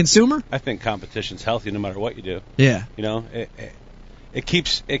the consumer? I think competition's healthy no matter what you do. Yeah. You know, it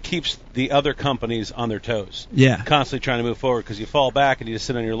keeps the other companies on their toes. Yeah. Constantly trying to move forward, because you fall back and you just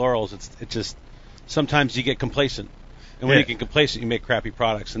sit on your laurels. It just sometimes you get complacent, and when you get complacent, you make crappy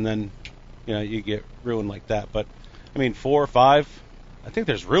products, and then you get ruined like that. But I mean, 4 or 5. I think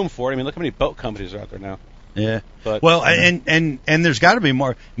there's room for it. I mean, look how many boat companies are out there now. Yeah. But, well, and there's got to be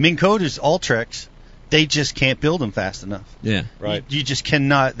more. Minn Kota's Ultrex, they just can't build them fast enough. Yeah. Right. You just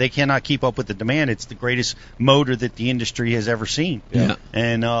cannot. They cannot keep up with the demand. It's the greatest motor that the industry has ever seen. Yeah.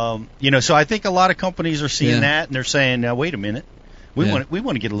 And so I think a lot of companies are seeing that, and they're saying, "Now wait a minute, we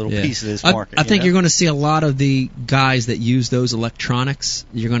want to get a little piece of this market." I think you're going to see a lot of the guys that use those electronics.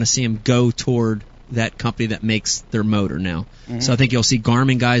 You're going to see them go toward that company that makes their motor now. Mm-hmm. So I think you'll see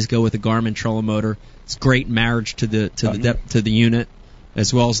Garmin guys go with the Garmin Trollo motor. It's great marriage to the unit,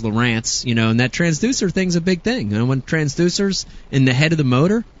 as well as Lowrance. And that transducer thing's a big thing. When transducer's in the head of the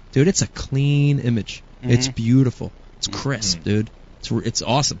motor, dude, it's a clean image. Mm-hmm. It's beautiful. It's crisp, dude. It's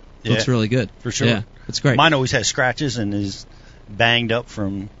awesome. It looks really good. For sure. Yeah, it's great. Mine always has scratches and is banged up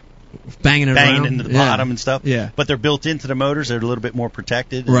from banging into the bottom and stuff. Yeah. But they're built into the motors. They're a little bit more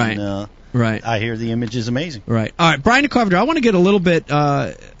protected. Right. And, right. I hear the image is amazing. Right. All right, Brian Carpenter, I want to get a little bit,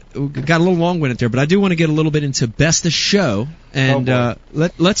 got a little long-winded there, but I do want to get a little bit into Best of Show. And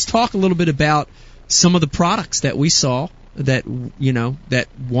let's talk a little bit about some of the products that we saw that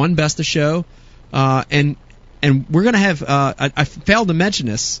won Best of Show. And we're going to have, I failed to mention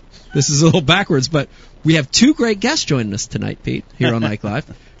this. This is a little backwards, but we have 2 great guests joining us tonight, Pete, here on Ike Live.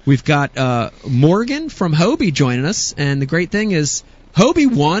 We've got Morgan from Hobie joining us, and the great thing is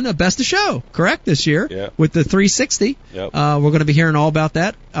Hobie won a Best of Show, correct, this year with the 360. Yep. We're going to be hearing all about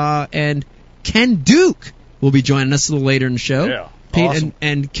that. And Ken Duke will be joining us a little later in the show. Yeah, Pete, awesome.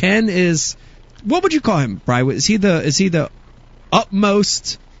 and Ken is, what would you call him, Brian? Is he the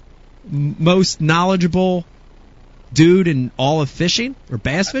utmost, most knowledgeable dude in all of fishing or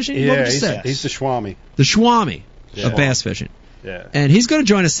bass fishing? What would you say? He's the Swami. The Swami of bass fishing. Yeah. And he's going to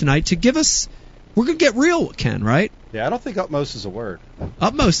join us tonight to give us. We're going to get real, Ken, right? Yeah, I don't think utmost is a word.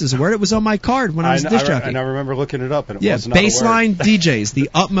 Utmost is a word. It was on my card when I was a disc jockey. And I remember looking it up, and it was not baseline a word. DJs, the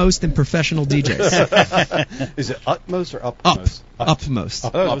utmost and professional DJs. Is it utmost or upmost?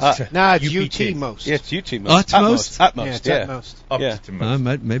 Upmost. Nah, it's UT most. Yeah, it's UT most. Utmost? Utmost. Yeah, it's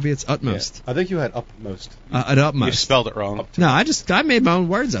utmost. Maybe it's utmost. I think you had upmost. At utmost. You spelled it wrong. No, I made my own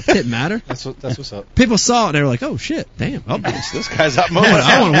words up. It didn't matter. That's what's up. People saw it and they were like, "Oh shit, damn, utmost." This guy's utmost. Man,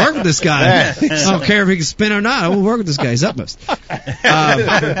 I want to work with this guy. I don't care if he can spin or not. I will work with this guy. He's utmost.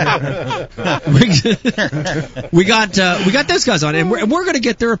 We got those guys on, and we're going to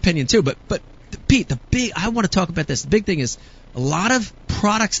get their opinion too. But Pete, I want to talk about this. The big thing is a lot of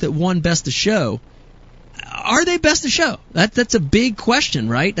products that won Best of Show. Are they Best of Show? That's a big question,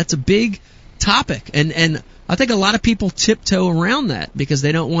 right? That's a big topic, and I think a lot of people tiptoe around that because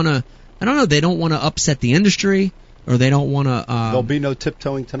they don't want to. I don't know. They don't want to upset the industry, or they don't want to. There'll be no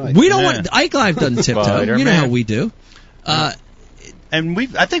tiptoeing tonight. We don't want. Ike Live doesn't tiptoe. You know how we do. And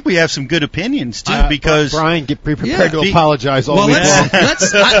I think we have some good opinions too, because Brian, be prepared to apologize all week long.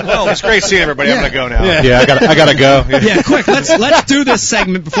 Well, it's great seeing everybody. I'm gonna go now. Yeah, I gotta go. Yeah, quick. Let's do this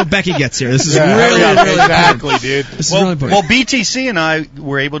segment before Becky gets here. This is really exactly, dude. This is really important. Well, BTC and I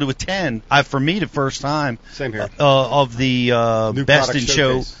were able to attend. For me, the first time. Same here. Of the Best in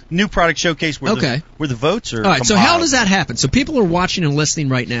Show New Product Showcase, where the votes are. All right. So compiled. how does that happen? So people are watching and listening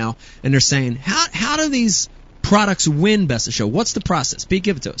right now, and they're saying, how do these products win Best of Show? What's the process? Pete,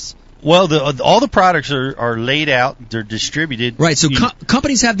 give it to us. Well, all the products are laid out. They're distributed. Right. So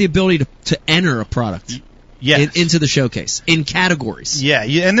companies have the ability to enter a product into the showcase in categories. Yeah,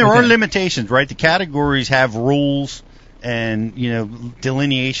 and there are limitations, right? The categories have rules and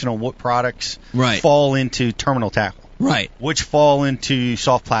delineation on what products fall into terminal tackle. Right. Which fall into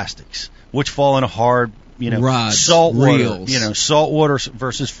soft plastics. Which fall into hard. Rods, saltwater, reels. Saltwater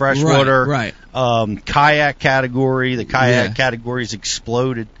versus freshwater. Right. Kayak category. The kayak category's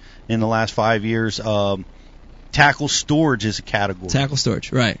exploded in the last 5 years. Tackle storage is a category. Tackle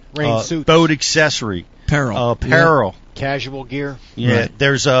storage, right. Rain suits. Boat accessory. Apparel. Apparel. Casual gear. Yeah. Right.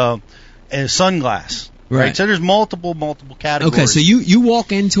 There's a sunglass. Right. So there's multiple categories. Okay, so you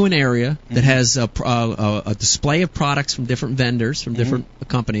walk into an area that has a display of products from different vendors, from different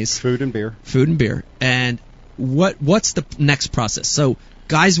companies. Food and beer. And what's the next process? So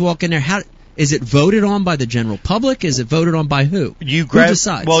guys walk in there. How is it voted on by the general public? Is it voted on by who? Who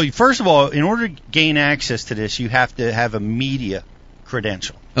decides? Well, first of all, in order to gain access to this, you have to have a media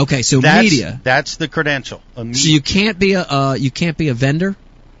credential. Okay, so media. That's the credential. So you can't be a vendor.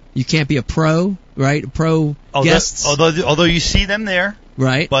 You can't be a pro, right? Guests. Although you see them there,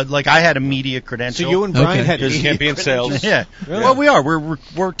 right? But like I had a media credential. So you and Brian had you can't be in sales. Yeah. Really? Well, we are.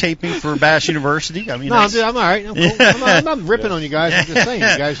 We're taping for Bass University. I mean, no, I'm all right. I'm cool. I'm not ripping on you guys. I'm just saying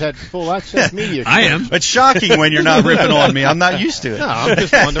you guys had full access media. I am. It's shocking when you're not ripping on me. I'm not used to it. No, I'm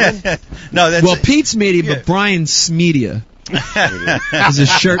just wondering. No, that's well, Pete's media, but Brian's media. Because his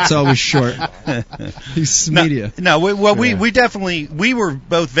shirt's always short. He's media. We definitely we were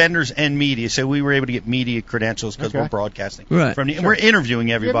both vendors and media, so we were able to get media credentials because we're broadcasting. Right. And we're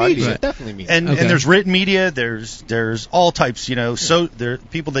interviewing everybody. Media, definitely media. And there's written media. There's all types. So there are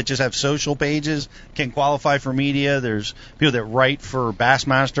people that just have social pages can qualify for media. There's people that write for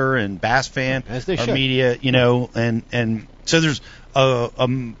Bassmaster and Bass Fan or media. And so there's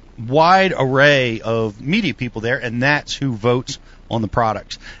a wide array of media people there, and that's who votes on the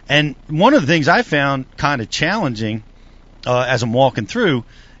products. And one of the things I found kind of challenging as I'm walking through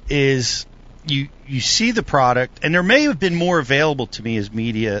is you see the product, and there may have been more available to me as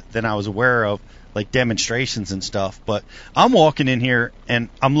media than I was aware of, like demonstrations and stuff, but I'm walking in here and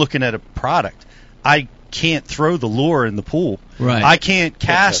I'm looking at a product. I can't throw the lure in the pool. Right. I can't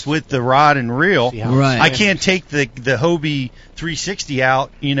cast with the rod and reel. Right. I can't take the Hobie 360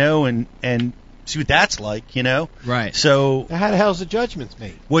 out, and see what that's like, Right. So how the hell's the judgments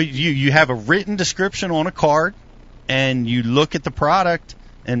made? Well, you have a written description on a card, and you look at the product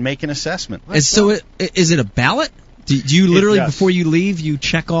and make an assessment. So is it a ballot? Do you literally Yes. before you leave you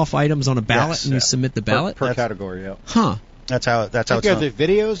check off items on a ballot and you submit the ballot per category? Yeah. Huh. That's how it's You have done. the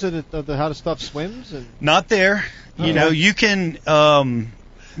videos of how the stuff swims and Not there. You can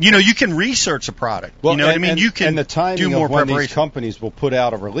you can research a product. Well, you know what I mean? You can and the timing do more of when these preparation. companies will put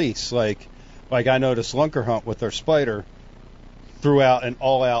out a release. Like I noticed Lunker Hunt with their Spider threw out an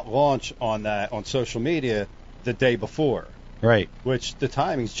all-out launch on social media the day before. Right. Which the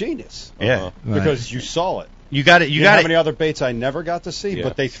timing's genius. Yeah. Because you saw it. You got it. You know got how it. many other baits I never got to see, Yeah.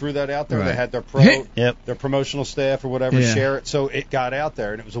 but they threw that out there. Right. They had their their promotional staff or whatever Yeah. share it, so it got out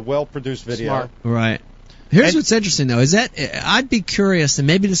there, and it was a well-produced video. Smart. Right. Here's what's interesting though is that I'd be curious, and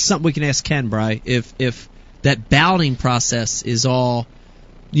maybe this is something we can ask Ken, Bry, if that balloting process is all,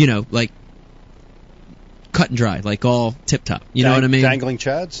 like cut and dry, like all tip top. You know what I mean? Dangling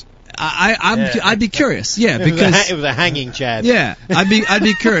chads. I'd be curious, because it was a hanging Chad. yeah, I'd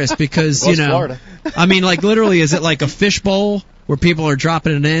be curious because West Florida. I mean, like literally, is it like a fishbowl where people are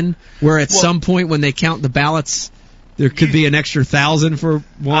dropping it in? Where at some point when they count the ballots, there could be an extra 1,000 for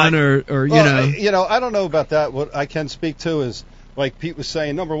one, or I don't know about that. What I can speak to is, like Pete was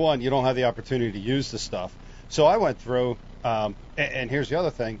saying, number one, you don't have the opportunity to use the stuff. So I went through, and here's the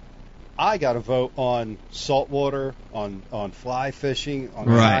other thing. I got a vote on saltwater, on fly fishing, on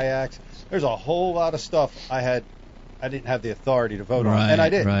kayaks. There's a whole lot of stuff I didn't have the authority to vote on, and I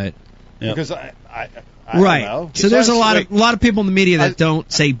did. Right. Because I Right. don't know. So there's a lot of people in the media that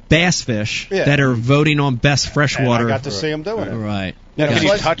don't say bass fish Yeah. that are voting on best And freshwater. I got to see them doing it. Right. Now, can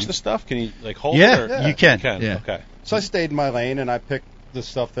Yeah. you touch the stuff? Can you hold Yeah, it? Or? Yeah. you can. Yeah. Okay. So I stayed in my lane, and I picked the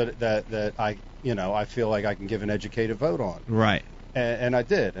stuff that I feel like I can give an educated vote on. Right. And I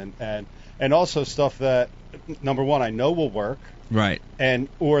did, and also stuff that, number one, I know will work, Right.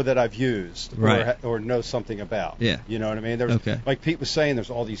 or that I've used, Right. or know something about. Yeah. You know what I mean? There's, Okay. Like Pete was saying, there's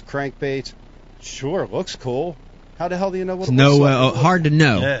all these crankbaits. Sure, it looks cool. How the hell do you know what It's it looks like? hard to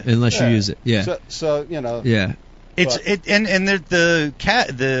know Yeah. unless you Yeah. use it. Yeah. So Yeah. It's But-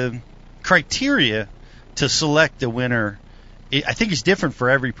 the criteria to select a winner. I think it's different for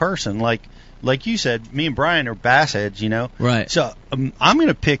every person. Like you said, me and Brian are bass heads, Right. So I'm going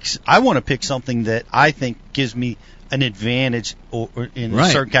to pick. I want to pick something that I think gives me an advantage or in a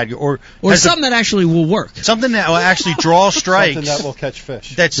certain category, or something that actually will work. something that will actually draw strikes. something that will catch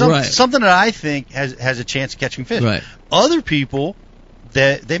fish. That's Right. something that I think has a chance of catching fish. Right. Other people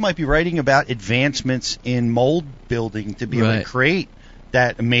that they might be writing about advancements in mold building to be able to Right. create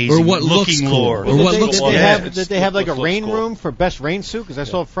that amazing Or what looks looking cool. lure. Or what looks Did cool. they have like a looks rain cool. room for best rain suit? Because I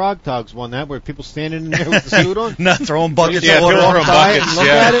saw Frog Dogs won that, where people standing in there with the suit on. Not throwing buckets Yeah, of water throwing on Buy it buckets, and look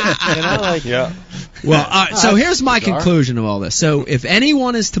yeah. at it. You know, like, Yeah. Well, all right, so here's my Bizarre. conclusion of all this. So if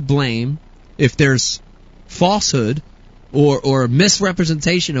anyone is to blame, if there's falsehood or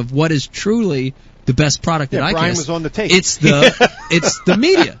misrepresentation of what is truly the best product Yeah, that Brian ICAST, was on the tape. it's the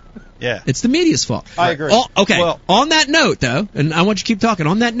media. Yeah. It's the media's fault. I agree. Okay. Well- on that note, though, and I want you to keep talking.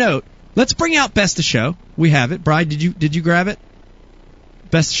 On that note, let's bring out Best of Show. We have it. Brian, did you grab it?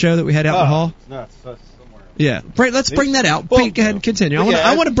 Best of Show that we had out in the hall. No, it's somewhere. Yeah. Let's bring that out. Well, Pete, go ahead and continue. I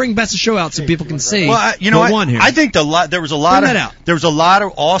yeah, want to bring Best of Show out so people can see Well, what won here. I think there was a lot Bring of that out. there was a lot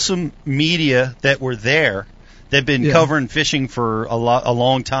of awesome media that were there that've been Yeah. covering fishing for a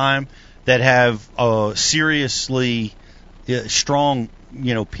long time, that have seriously strong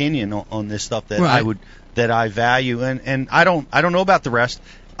opinion on this stuff that Right. I value, and I don't know about the rest.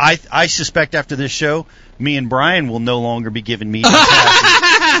 I suspect after this show, me and Brian will no longer be giving media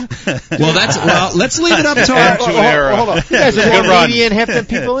passes. Let's leave it up to our. Hold on. You guys are Good more run. media and half the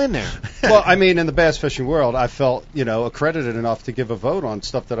people in there. Well, I mean, in the bass fishing world, I felt, accredited enough to give a vote on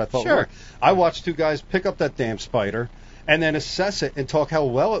stuff that I thought Sure. worked. I watched two guys pick up that damn spider and then assess it and talk how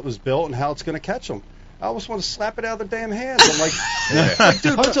well it was built and how it's going to catch them. I almost want to slap it out of the damn hands. I'm like,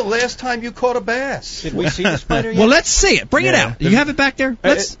 dude, when's the last time you caught a bass? Did we see the spider yet? Well, let's see it. Bring it Yeah. out. You have it back there?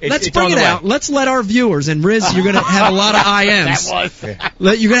 Let's it's bring on it the way. out. Let's let our viewers, and Riz, you're going to have a lot of IMs.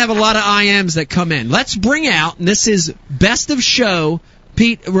 You're going to have a lot of IMs that come in. Let's bring out, and this is Best of Show.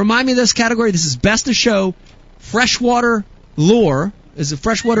 Pete, remind me of this category. This is Best of Show freshwater lure. Is it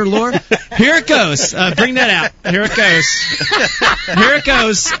freshwater lure? Here it goes. Bring that out. Here it goes. Here it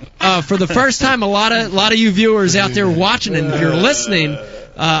goes. For the first time, a lot of you viewers out there watching, and if you're listening,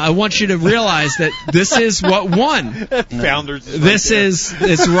 I want you to realize that this is what won. Founders.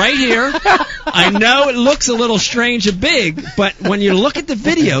 It's right here. I know it looks a little strange and big, but when you look at the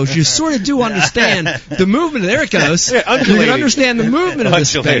videos, you sort of do understand the movement. There it goes. You can understand the movement of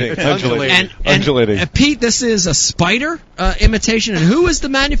this thing. And Pete, this is a spider imitation. And who is the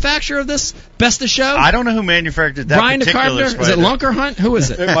manufacturer of this Best of Show? I don't know who manufactured that Brian the particular Carpenter? Is it spider. Lunker Hunt? Who is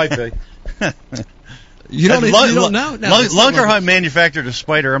it? It might be. You don't know? No, it's not Lunker Hunt manufactured a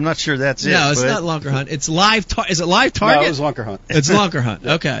spider. I'm not sure that's it. No, it's but not Lunker Hunt. It's Live. Is it Live No, Target? it was Lunker Hunt. It's Lunker Hunt.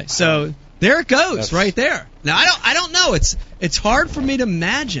 Okay, so there it goes, right there. Now I don't know. It's hard for me to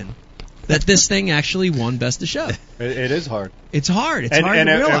imagine that this thing actually won Best of Show. It is hard. It's hard. It's And, hard and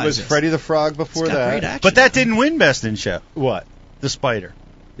to it realize. was this. Freddie the Frog before It's got great that. action. But that didn't win Best in Show. What? The spider.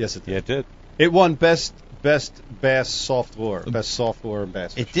 Yes, it did. Yeah, it did. It won best bass soft lure, best soft lure and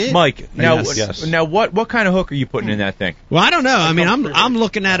bass. It did. Mike, now Yes. now what kind of hook are you putting in that thing? Well, I don't know. I mean, I'm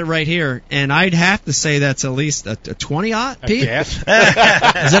looking at it right here, and I'd have to say that's at least a 20-aught. Pete, Gaff? is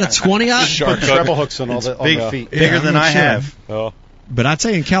that a 20-aught? Put treble hooks on all the Big, feet. bigger Yeah, than I'm I sure. have. Oh. But I'd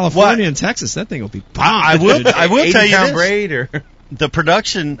say in California and Texas, that thing will be. I will tell you 80-pound this. braid or The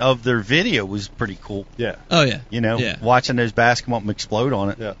production of their video was pretty cool. Yeah. Oh yeah. You watching those bass come up and explode on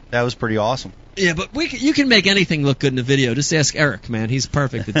it. Yeah. That was pretty awesome. Yeah, but you can make anything look good in the video. Just ask Eric, man. He's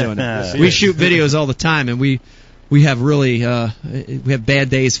perfect at doing it. Yes, he We is. shoot videos all the time, and we have really we have bad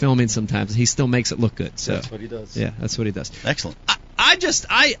days filming sometimes. He still makes it look good. So That's what he does. yeah, that's what he does. Excellent.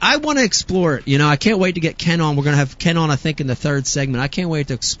 I want to explore it. I can't wait to get Ken on. We're going to have Ken on, I think, in the third segment. I can't wait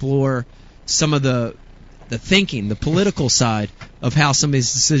to explore some of the thinking, the political side of how some of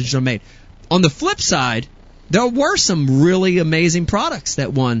these decisions are made. On the flip side, there were some really amazing products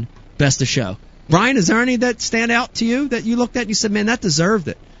that won Best of Show. Brian, is there any that stand out to you that you looked at and you said, man, that deserved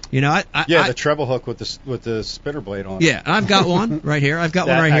it? The treble hook with the spinner blade on it. Yeah, I've got one right here. I've got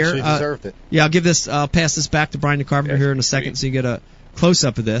one That right here. actually deserved it. Yeah, I'll pass this back to Brian the Carpenter here in a second, so you get a close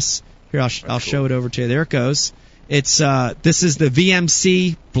up of this. Here, I'll show it over to you. There it goes. It's this is the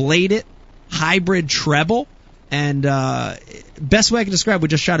VMC Bladed Hybrid Treble, and best way I can describe. We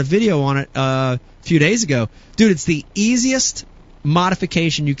just shot a video on it a few days ago, dude. It's the easiest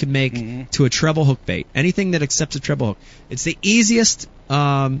modification you can make to a treble hook bait. Anything that accepts a treble hook, it's the easiest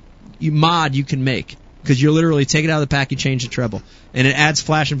mod you can make. Because you literally take it out of the pack, you change the treble, and it adds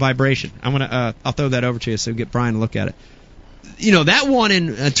flash and vibration. I'll throw that over to you so get Brian to look at it. That won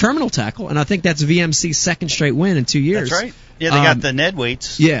in terminal tackle, and I think that's VMC's second straight win in 2 years. That's right. Yeah, they got the Ned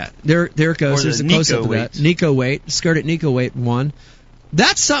weights. Yeah, there it goes. Or There's the a close up Nico of that. weights. Nico weight, skirted Nico weight won.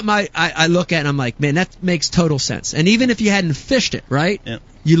 That's something I look at and I'm like, man, that makes total sense. And even if you hadn't fished it, right? Yeah.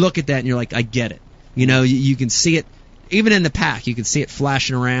 You look at that and you're like, I get it. You can see it even in the pack. You can see it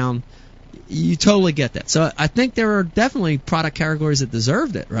flashing around. you totally get that. So I think there are definitely product categories that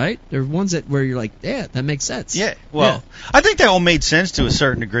deserved it, right? There are ones that where you're like, yeah, that makes sense. Yeah, well, I think they all made sense to a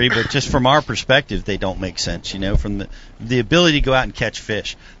certain degree, but just from our perspective, they don't make sense. From the ability to go out and catch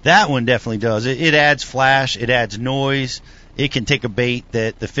fish, that one definitely does. It adds flash, it adds noise, it can take a bait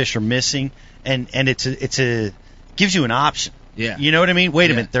that the fish are missing, and it's a gives you an option. Yeah. You know what I mean?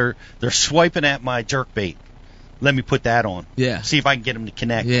 Wait a minute, they're swiping at my jerk bait. Let me put that on. Yeah. See if I can get them to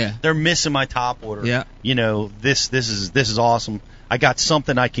connect. Yeah. They're missing my top water. Yeah. This is awesome. I got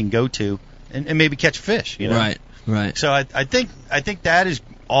something I can go to and maybe catch a fish. Right. So I think that is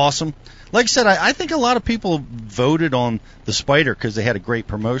awesome. Like I said, I think a lot of people voted on the Spider because they had a great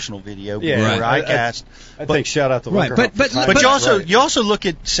promotional video before ICAST. I think shout out to right, Liquor but you also look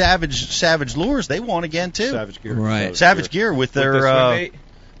at Savage Lures. They won again too. Savage Gear. Right. Savage Gear with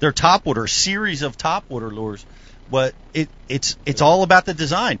their top water, series of top water lures. But it's all about the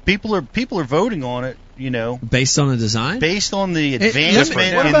design. People are voting on it, based on the design, based on the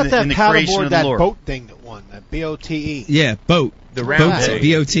advancement What about that in the creation paddleboard, of the that lure. boat thing that won, that BOTE? Yeah, boat. The round boat, thing.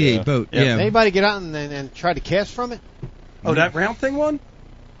 BOTE, boat. Yeah. Anybody get out and try to cast from it? Oh, that round thing one?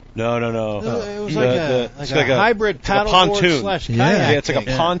 No. It was like a hybrid paddleboard pontoon. / kayak. Yeah, it's like a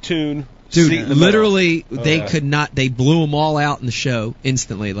thing. pontoon. Dude, seat in the literally, middle. they could not. They blew them all out in the show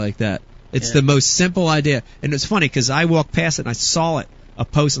instantly like that. It's the most simple idea, and it's funny because I walked past it and I saw it, a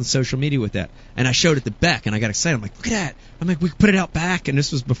post on social media with that, and I showed it to Beck, and I got excited. I'm like, look at that! I'm like, we could put it out back, and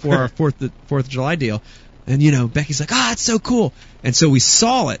this was before our Fourth of July deal, and Becky's like, it's so cool, and so we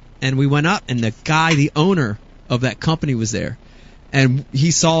saw it, and we went up, and the owner of that company was there, and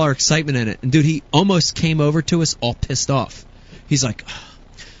he saw our excitement in it, and dude, he almost came over to us all pissed off. He's like,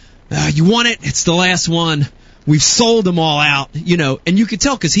 you want it? It's the last one. We've sold them all out, and you could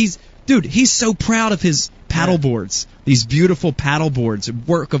tell because he's so proud of his paddle boards, these beautiful paddle boards, a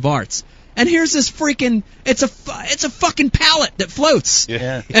work of arts. And here's this freaking, it's a fucking pallet that floats.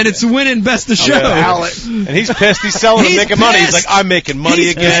 Yeah. And it's winning best of show. And he's pissed. He's selling and making money. He's like, I'm making money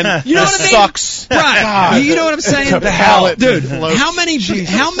again. You know what I mean? Sucks. Right. You know what I'm saying? The pallet. Dude, how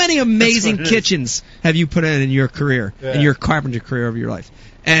many amazing kitchens have you put in your career, in your carpenter career of your life?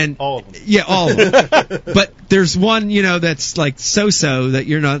 And all of them. Yeah, all of them. But there's one, that's like so-so that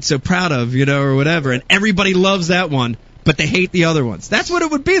you're not so proud of, or whatever, and everybody loves that one, but they hate the other ones. That's what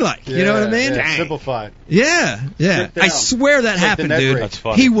it would be like. You know what I mean? Yeah, simplified. Yeah. I swear that happened, dude. That's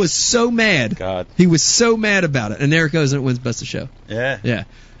funny. He was so mad. God. He was so mad about it. And there it goes, and it wins best of show. Yeah.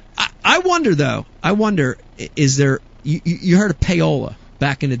 I wonder, though. Is there... You heard of payola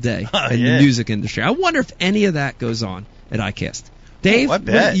back in the day in the music industry. I wonder if any of that goes on at ICAST. Dave, I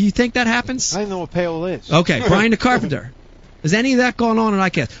bet. You think that happens? I don't know what payola is. Okay, Brian the Carpenter. Is any of that going on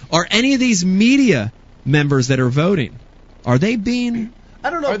at ICAST? Are any of these media members that are voting, are they being... I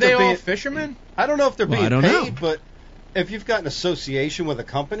don't know Are if they they're all being, fishermen? I don't know if they're Well, I being don't paid, know. but if you've got an association with a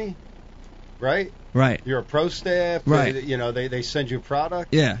company, right? Right. You're a pro staff. Right. They send you a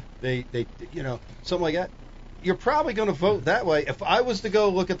product. Yeah. They something like that. You're probably going to vote that way. If I was to go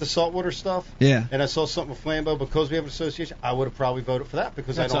look at the saltwater stuff, Yeah. and I saw something with Flambeau because we have an association, I would have probably voted for that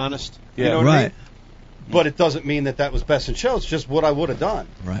because That's I don't. honest. You know what I Right. mean? But it doesn't mean that was best in show. It's just what I would have done.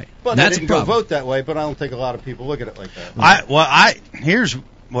 Right. But That's I didn't a go problem. vote that way. But I don't think a lot of people look at it like that. Here's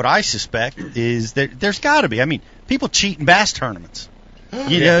what I suspect is that there's got to be. I mean, people cheat in bass tournaments.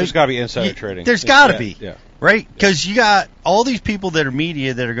 There's got to be insider trading. There's got to be. Yeah. Right? Because you got all these people that are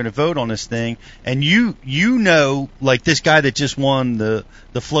media that are going to vote on this thing, and like this guy that just won the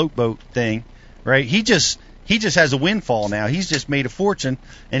float boat thing, right? He just has a windfall now. He's just made a fortune,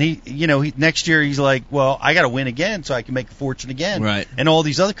 and he next year he's like, well, I got to win again so I can make a fortune again. Right. And all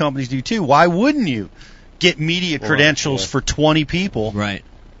these other companies do too. Why wouldn't you get media credentials for 20 people? Right.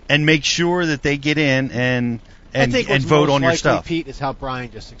 And make sure that they get in and I think what's vote most on your likely, stuff. Pete, is how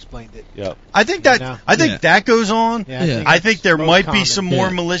Brian just explained it. Yeah. I think that goes on. Yeah, I think there most might be common. some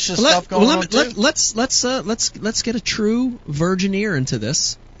more malicious stuff going on too. Let's get a true virgin ear into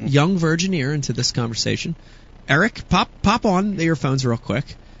this, young virgin ear into this conversation. Eric, pop on the earphones real quick.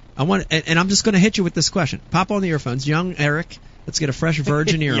 And I'm just going to hit you with this question. Pop on the earphones, young Eric. Let's get a fresh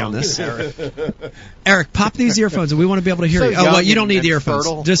virgin ear on this. Eric, pop these earphones, and we want to be able to hear So you. Oh, well, you don't need the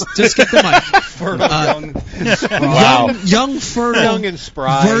earphones. Just get the mic. Wow. Young, fertile, Young and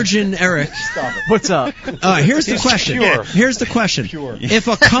spry. virgin Eric. What's up? All right, here's the question. pure. Here's the question. If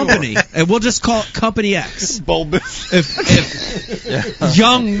a company, and we'll just call it Company X, Bulbous. if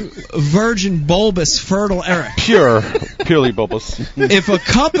young, virgin, bulbous, fertile Eric, Purely bulbous. if a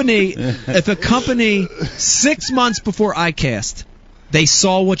company 6 months before ICAST, they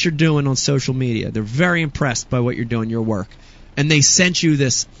saw what you're doing on social media, they're very impressed by what you're doing, your work. and they sent you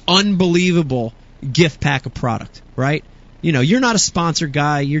this unbelievable gift pack of product, right? You know, you're not a sponsored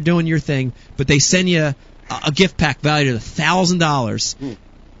guy, you're doing your thing, but they send you a gift pack valued at $1,000.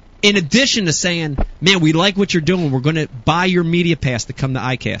 In addition to saying, man, we like what you're doing, we're going to buy your media pass to come to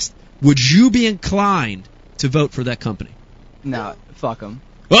iCast. Would you be inclined to vote for that company? No, fuck them.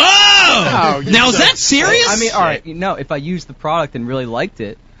 Oh! Now, is that serious? I mean, all right, no, if I used the product and really liked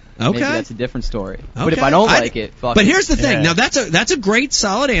it, maybe Okay. that's a different story. But Okay. if I don't like it, fuck But it. here's the thing. Now, that's a great,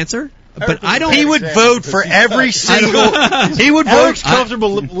 solid answer. But I don't. He would vote for every single. He would vote. Eric's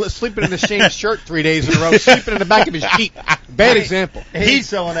comfortable sleeping in the same shirt 3 days in a row, sleeping in the back of his Jeep. Bad example. He's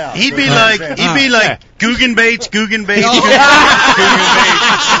selling out. He'd be like Guggen Bates.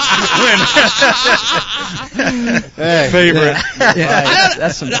 Favorite. Yeah.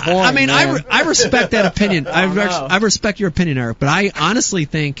 That's some porn, I mean, man. I respect that opinion. I respect your opinion, Eric. But I honestly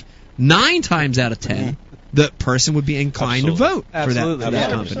think 9 times out of 10, the person would be inclined to vote for that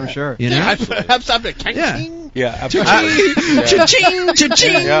company. For sure. You know? Yeah, Cha-ching, cha-ching,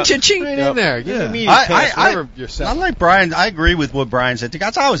 cha-ching, cha-ching. Right in there. Give me a media pass, whatever you're saying. I like Brian. I agree with what Brian said.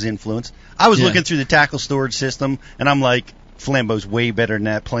 Guys, I was influenced. I was looking through the tackle storage system, and I'm like, Flambeau's way better than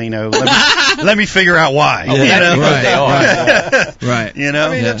that Plano. Let me figure out why. Yeah. You know? Right. You know?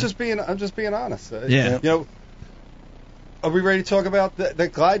 I mean, I'm just being honest. Yeah. You know, are we ready to talk about the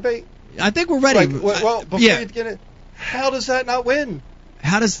glide bait? I think we're ready. Well, before you get it, how does that not win?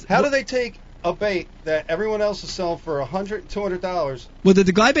 How do they take a bait that everyone else is selling for $100, $200? Well, did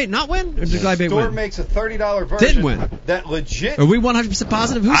the glide bait not win, or did the glide bait Store win? makes a $30 version. Didn't win. That legit. Are we 100%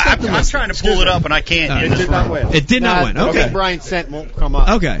 positive? Who's got the I'm list? trying to pull it up, and I can't. It did not win. It did not win. Okay. Brian sent won't come up.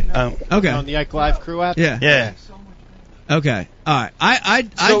 Okay. Okay. On the Ike Live Crew app. Yeah. Okay. All right.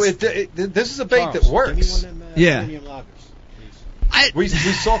 So this is a bait that works. Yeah. We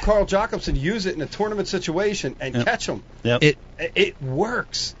saw Carl Jacobson use it in a tournament situation and catch them. Yep. It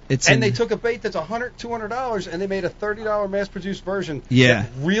works. They took a bait that's $100, $200, and they made a $30 mass-produced version that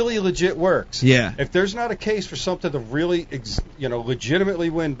really legit works. Yeah. If there's not a case for something to really, legitimately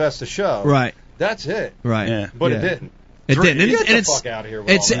win Best of Show, Right. that's it. Right. Yeah. But it didn't. It didn't. Get the And fuck out of here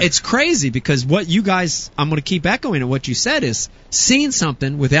with all that. it's crazy because what you guys, I'm going to keep echoing what you said, is seeing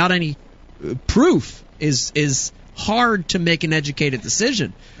something without any proof is hard to make an educated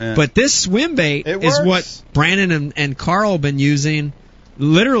decision. Yeah. But this swim bait It is works. what Brandon and Carl have been using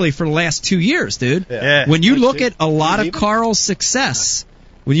literally for the last 2 years, dude. Yeah. When you look at a lot of Carl's success,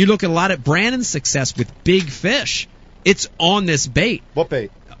 when you look at a lot of Brandon's success with big fish, it's on this bait. What bait?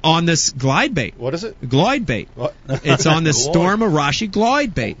 On this glide bait. What is it? Glide bait. What? It's on the Storm Arashi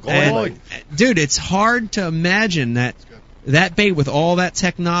glide bait. Glide. And, dude, it's hard to imagine that bait with all that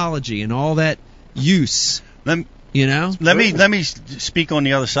technology and all that use. You know? Let me speak on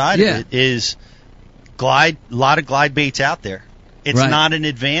the other side of it. Is a lot of glide baits out there. It's not an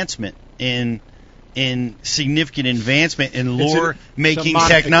advancement in significant advancement in lure making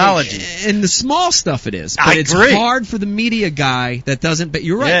technology. In the small stuff it is. But I it's agree. hard for the media guy that doesn't, but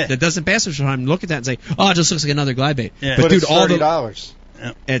you're right, Yeah. that doesn't pass much time to look at that and say, oh, it just looks like another glide bait. Yeah. But dude, it's all $30.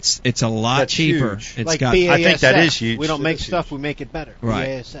 it's a lot That's cheaper. huge. It's Like got BASF. I think that is huge. We don't make That is stuff, we make it better. Right.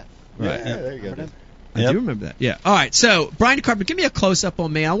 BASF. Right. Yeah, there you go. Remember them? I do remember that. Yeah. All right. So, Brian DeCarpenter, give me a close-up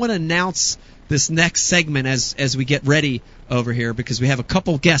on me. I want to announce this next segment as we get ready over here because we have a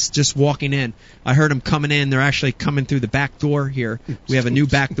couple guests just walking in. I heard them coming in. They're actually coming through the back door here. We have a new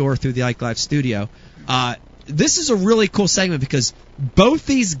back door through the Ike Live studio. This is a really cool segment because both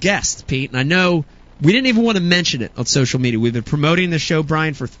these guests, Pete, and I know we didn't even want to mention it on social media. We've been promoting the show,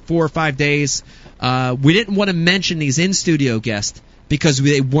 Brian, for 4 or 5 days. We didn't want to mention these in-studio guests because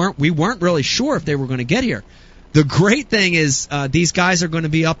we weren't really sure if they were going to get here. The great thing is these guys are going to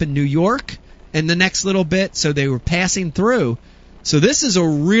be up in New York in the next little bit, so they were passing through. So this is a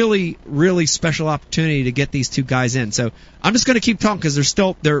really, really special opportunity to get these two guys in. So I'm just going to keep talking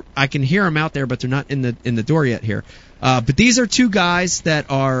because I can hear them out there, but they're not in the door yet here. But these are two guys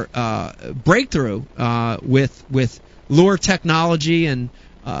that are breakthrough with lure technology and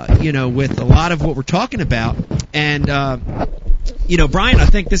with a lot of what we're talking about. And Brian, I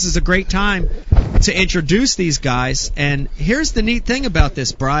think this is a great time to introduce these guys. And here's the neat thing about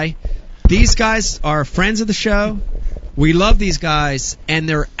this, Bri. These guys are friends of the show. We love these guys, and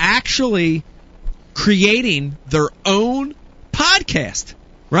they're actually creating their own podcast,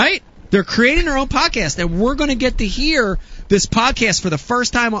 right? They're creating their own podcast, and we're going to get to hear this podcast for the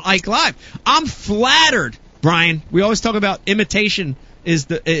first time on Ike Live. I'm flattered, Brian. We always talk about imitation is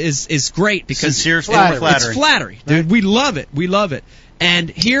great because sincere flattery. It's flattery, dude. We love it. We love it. And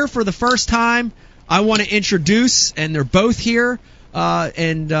here for the first time, I want to introduce, and they're both here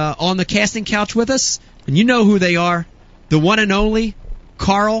and on the casting couch with us, and you know who they are. the one and only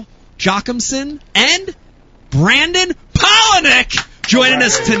Carl Jochimson and Brandon Polinick joining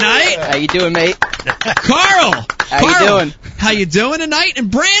us tonight. How you doing, mate? Carl! How you doing? How you doing tonight? And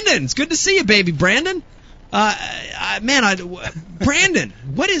Brandon, it's good to see you, baby, Brandon. Brandon,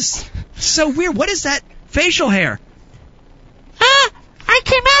 what is so weird? What is that facial hair? I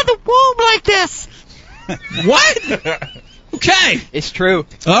came out of the womb like this. What? Okay. It's true.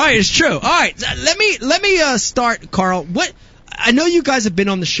 All right, it's true. All right, let me start, Carl. What? I know you guys have been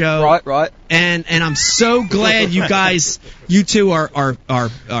on the show, right, and I'm so glad you two are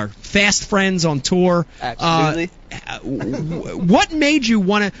fast friends on tour. Absolutely. What made you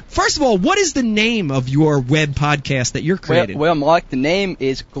want to? First of all, what is the name of your web podcast that you're creating? Well, Mike, the name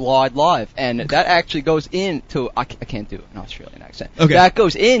is Glide Live, and that actually goes into I can't do an Australian accent. Okay. That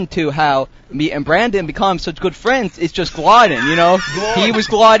goes into how me and Brandon become such good friends. It's just gliding, you know. He was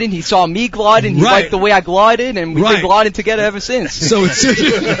gliding, he saw me gliding, he liked the way I glided, and we've been gliding together ever since. So it's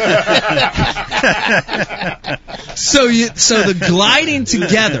so the gliding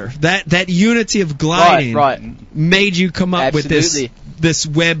together, that unity of gliding, made you come up with this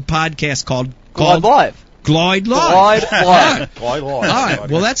web podcast called Glide Live. Glide Live. Glide Live. Glide Live. All right.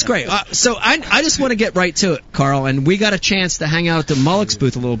 Well, that's great. So I just want to get right to it, Carl, and we got a chance to hang out at the Mullix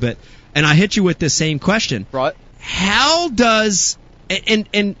booth a little bit, and I hit you with this same question. Right. How does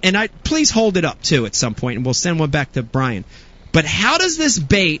and I please hold it up too at some point, and we'll send one back to Brian. But how does this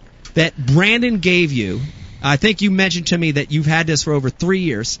bait that Brandon gave you? I think you mentioned to me that you've had this for over 3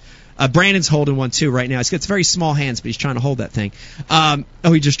 years. Brandon's holding one too right now. He's got very small hands, but he's trying to hold that thing.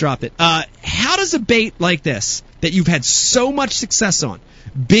 He just dropped it. How does a bait like this, that you've had so much success on,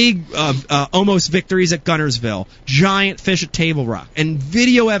 big almost victories at Gunnersville, giant fish at Table Rock, and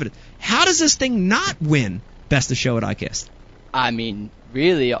video evidence, how does this thing not win Best of Show at ICAST? I mean,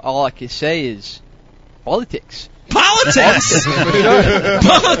 really, all I can say is politics. Politics!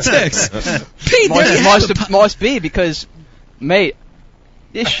 Politics! Pete, must be, because, mate,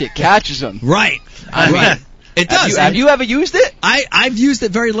 this shit catches them. Right. I mean, it does. Have you ever used it? I've used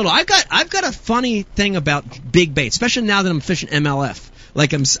it very little. I've got a funny thing about big bait, especially now that I'm fishing MLF.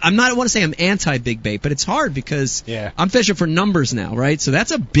 Like I'm not. I want to say I'm anti big bait, but it's hard because I'm fishing for numbers now, right? So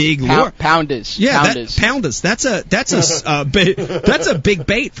that's a big lure. Pounders. Yeah, pounders. That's a big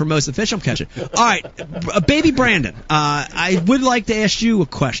bait for most of the fish I'm catching. All right, baby Brandon, I would like to ask you a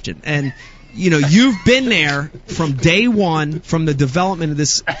question, and you know you've been there from day one, from the development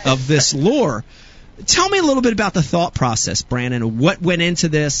of this lure. Tell me a little bit about the thought process, Brandon, and what went into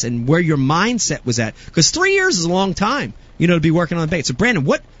this and where your mindset was at. Because 3 years is a long time, you know, to be working on bait. So, Brandon,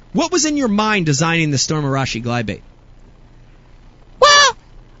 what was in your mind designing the Stormarashi glide bait? Well,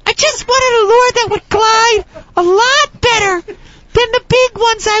 I just wanted a lure that would glide a lot better than the big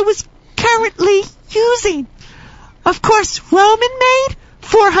ones I was currently using. Of course, Roman made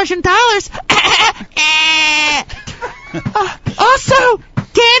 $400. Also,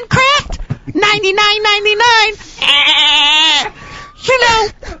 Dancraft, $99.99. You know,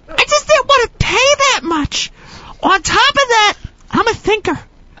 I just didn't want to pay that much. On top of that, I'm a thinker.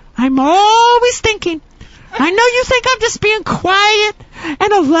 I'm always thinking. I know you think I'm just being quiet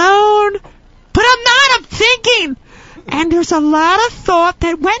and alone, but I'm not. I'm thinking. And there's a lot of thought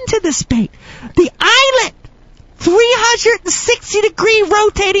that went to this bait. The eyelet, 360-degree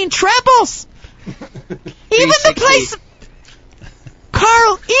rotating trebles. Even the place...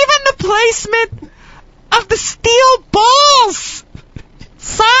 Carl, even the placement of the steel balls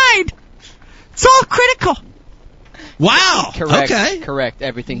side. It's all critical. Wow. Correct. Okay. Correct.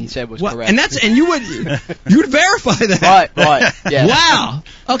 Everything he said was correct. And you would verify that. Right. Yeah. Wow.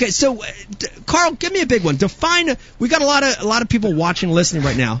 Okay. So, Carl, give me a big one. Define. We got a lot of people watching, and listening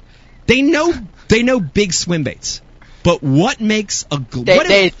right now. They know big swim baits. But what makes a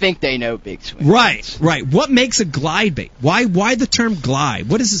they think they know big swim baits. Right. What makes a glide bait? Why the term glide?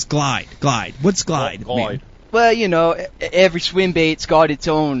 What is this glide? What's glide? Glide. Well, you know, every swim bait's got its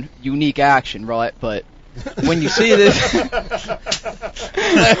own unique action, right? But when you see this,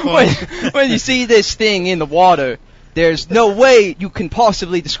 when you see this thing in the water, there's no way you can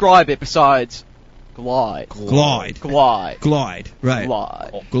possibly describe it besides glide. Glide. Right.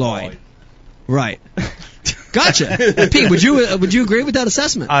 Glide. Right. Gotcha. Pete, would you agree with that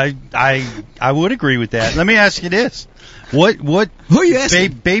assessment? I would agree with that. Let me ask you this: What? Who are you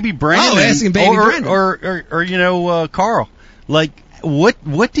asking? Baby Brandon. Oh, asking Baby Brandon. Or you know, Carl. Like,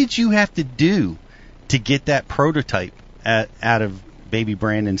 what did you have to do to get that prototype out of Baby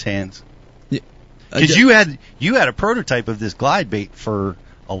Brandon's hands? Because you had a prototype of this glide bait for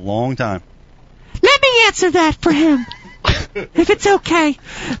a long time. Let me answer that for him, if it's okay.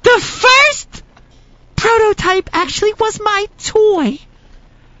 The first prototype actually was my toy.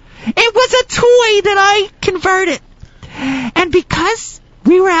 It was a toy that I converted. And because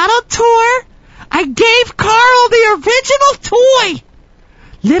we were out on tour, I gave Carl the original toy.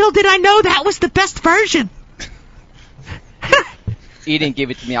 Little did I know that was the best version. He didn't give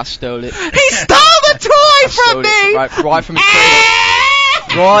it to me. I stole it. He stole the toy from me. Right from his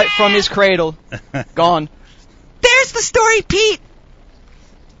cradle. Right from his cradle. Gone. There's the story, Pete.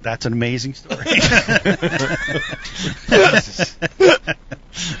 That's an amazing story.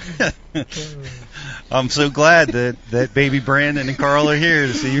 I'm so glad that baby Brandon and Carl are here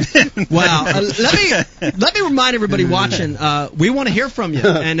this evening. Wow. Let me remind everybody watching, we want to hear from you.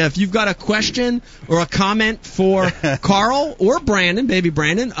 And if you've got a question or a comment for Carl or Brandon, baby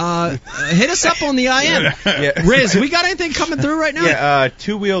Brandon, hit us up on the IM. Yeah. Riz, we got anything coming through right now? Yeah,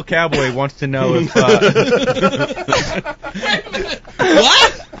 Two Wheel Cowboy wants to know if...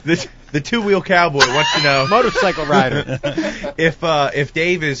 What? The Two Wheel Cowboy wants to know... Motorcycle rider. If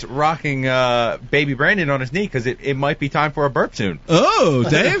Dave is rocking baby Brandon on his knee, because it might be time for a burp soon. Oh,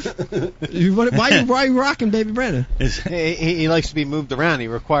 Dave? Why are you rocking baby Brandon? He likes to be moved around. He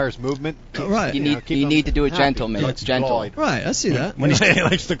requires movement. Right. You need to do it gentle, man. It's gentle. Right, I see that. When he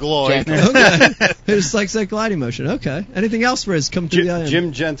likes to glide. Okay. It's like that gliding motion. Okay. Anything else, Riz? Come through the IM.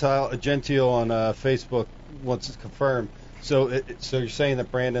 Jim Gentile on Facebook wants to confirm. So you're saying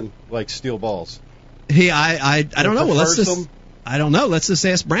that Brandon likes steel balls? I don't know. Well, let's just. I don't know. Let's just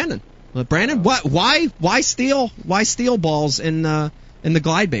ask Brandon. Brandon, why steel balls in the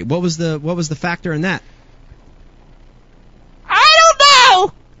glide bait? What was the factor in that? I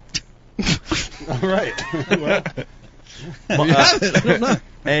don't know. All right. Well, I don't know.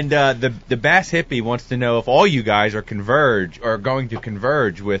 And the Bass Hippie wants to know if all you guys are going to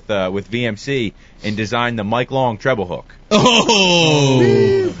converge with VMC and design the Mike Long treble hook. Oh,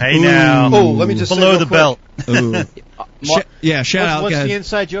 hey now. Oh, let me just below say the belt. Shout out. What's the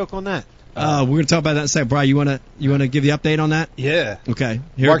inside joke on that? We're going to talk about that in a second. Brian, you want to give the update on that? Yeah. Okay.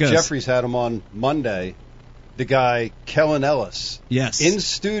 Here Mark it goes. Jeffries had him on Monday. The guy Kellen Ellis. Yes. In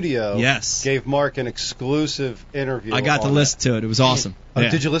studio. Yes. Gave Mark an exclusive interview. I got to listen to it. It was awesome. Oh,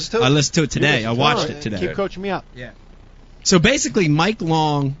 did you listen to it? I listened to it today. I watched it today. Keep coaching me up. Yeah. So basically, Mike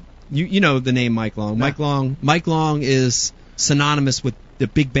Long, you know the name Mike Long. No. Mike Long is synonymous with the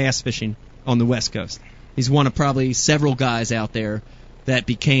big bass fishing on the West Coast. He's one of probably several guys out there that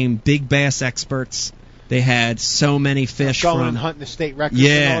became big bass experts. They had so many fish going from and hunting the state records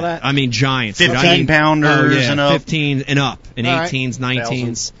and all that. I mean giants. 15-pounders and up. 15 and up, and All right. 18s,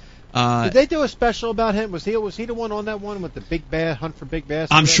 19s. Did they do a special about him? Was he the one on that one with the big bass hunt for big bass?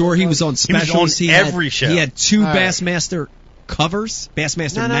 I'm sure he was on specials. He was on every show. He had two All right. Bassmaster covers,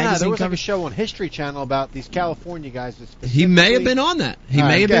 Bassmaster No. magazine There was like a covers. show on History Channel about these California guys. That He may have been on that. He All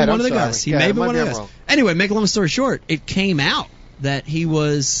may right, have go been ahead, one of I'm the sorry. guys. He Go may ahead, have been might one of be the guys. wrong. Anyway, make a long story short, it came out that he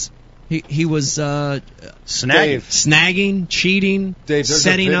was snagging, cheating, Dave, there's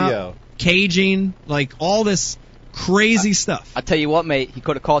setting a video. up, caging, like all this crazy stuff. I tell you what, mate, he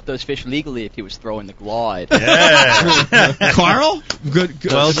could have caught those fish legally if he was throwing the glide. Yeah. Carl, good.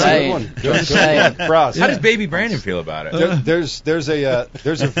 Well, Just saying. Just saying. Bros. How does baby Brandon feel about it? There's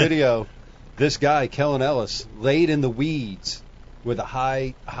a video. This guy Kellen Ellis laid in the weeds with a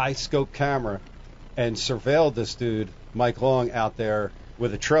high scope camera and surveilled this dude Mike Long out there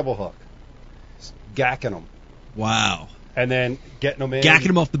with a treble hook, gacking him, Wow. and then getting them in, Gacking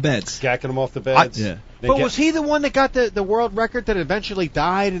him off the beds. gacking them off the beds. Yeah. But was he the one that got the world record that eventually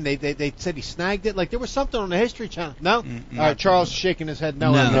died, and they said he snagged it? Like there was something on the History Channel. No. All right, Charles is shaking his head.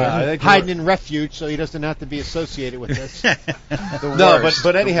 No, I think hiding in refuge so he doesn't have to be associated with this.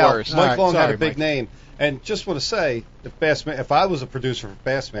 But anyhow, worst. Mike All right, Long had sorry, a big Mike. name, and just want to say, if I was a producer for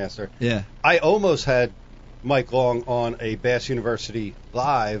Bassmaster, Yeah. I almost had Mike Long on a Bass University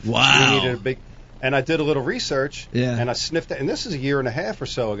live. Wow. We needed a big, and I did a little research. Yeah. And I sniffed it, and this is a year and a half or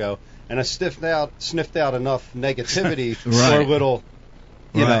so ago, and I sniffed out enough negativity Right. for a little,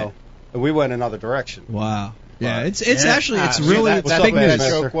 you Right. know, and we went another direction. Wow. Yeah, it's Yeah. actually it's See, really that big big news.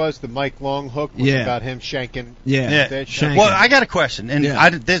 joke was the Mike Long hook was Yeah. about him shanking. Yeah. fish. Shanking. Well, I got a question, and Yeah.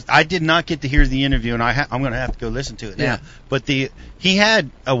 I did not get to hear the interview, and I'm going to have to go listen to it now. Yeah. But he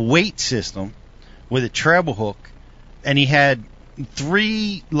had a weight system with a treble hook, and he had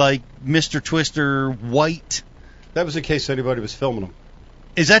 3 like Mr. Twister white. That was in case anybody was filming him.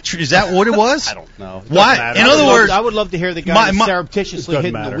 Is that true? Is that what it was? I don't know. It Why? doesn't matter. In other words, I would love to hear the guy My- that's surreptitiously Doesn't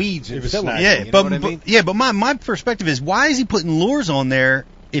hitting the matter. weeds It and was filming. snagging. yeah, You know but, what I mean? my perspective is, why is he putting lures on there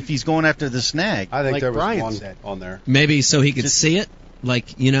if he's going after the snag? I think Like there was Brian one said. on there. Maybe so he could see it. Like,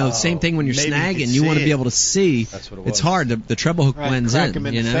 same thing when you're maybe you snagging. can You want see to be it. able to see. That's what it It's was. hard. The treble hook blends crack in. him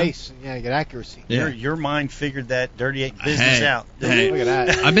in the face. Yeah, you get accuracy. Yeah. Your mind figured that dirty ape business Hey, out. hey. Look at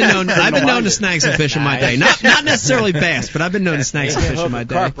that. I've been known to snag some fish in my day. Not necessarily bass, but I've been known to snag some fish in my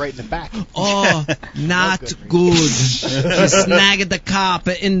day. Carp right in the back. Oh, not good. He snagged the carp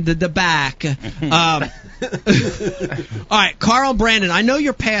in the back. All right, Carl, Brandon, I know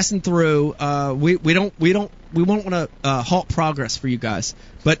you're passing through. We won't want to halt progress for you guys,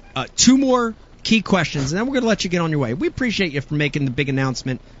 but 2 more key questions, and then we're going to let you get on your way. We appreciate you for making the big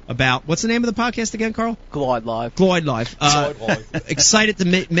announcement about what's the name of the podcast again, Carl? Glide Live. Glide Live. Excited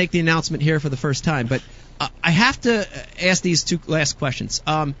to make the announcement here for the first time, but I have to ask these 2 last questions.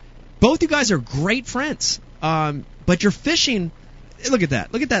 Both you guys are great friends, but you're fishing. Look at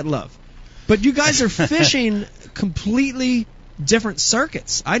that. Look at that love. But you guys are fishing completely different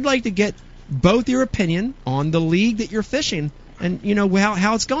circuits. I'd like to get both your opinion on the league that you're fishing and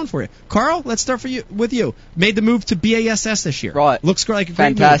how it's going for you. Carl, let's start with you. Made the move to BASS this year. Right. Looks like a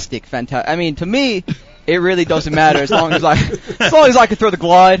great fantastic. I mean, to me, it really doesn't matter as long as I can throw the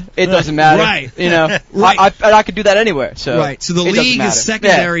glide. It doesn't matter. Right. Right. I could do that anywhere. So right. So the it league is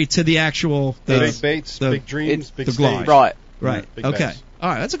secondary to the actual big baits, big dreams, big the glide. stage. Right. Right. Big Okay. bass. All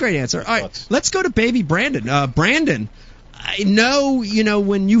right. That's a great answer. All right. Let's go to baby Brandon. Brandon, I know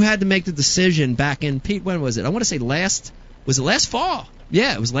when you had to make the decision back in Pete. When was it? I want to say last fall?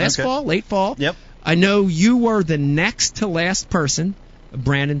 Yeah, it was last fall, late fall. Yep. I know you were the next to last person,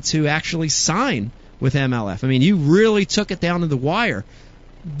 Brandon, to actually sign with MLF. I mean, you really took it down to the wire.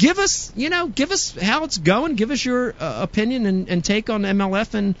 Give us how it's going. Give us your opinion and take on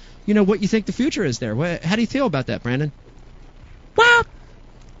MLF and what you think the future is there. How do you feel about that, Brandon? Well,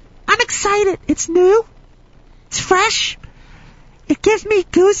 I'm excited. It's new. It's fresh. It gives me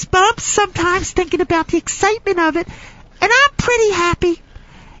goosebumps sometimes thinking about the excitement of it. And I'm pretty happy.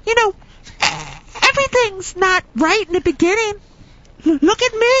 Everything's not right in the beginning. Look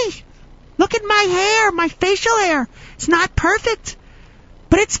at me. Look at my hair, my facial hair. It's not perfect.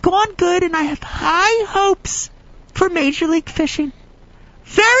 But it's gone good, and I have high hopes for Major League Fishing.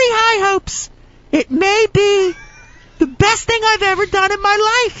 Very high hopes. It may be the best thing I've ever done in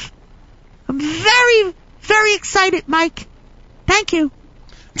my life. I'm very, very excited, Mike. Thank you.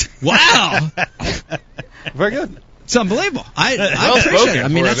 Wow. Very good. It's unbelievable. I appreciate it. I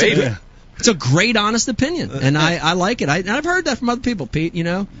mean, it's a great, honest opinion, and I like it. I've heard that from other people, Pete.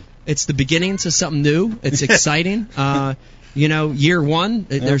 It's the beginning to something new. It's exciting. Year one,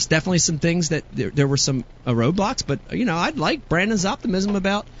 there's definitely some things that there were some roadblocks, but I'd like Brandon's optimism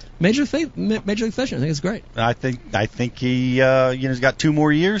about Major League Fishing. I think it's great. I think he has got 2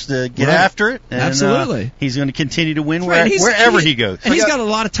 more years to get after it. And, absolutely. He's going to continue to win Right, wherever he goes. And he's got a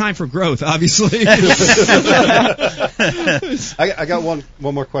lot of time for growth, obviously. I got one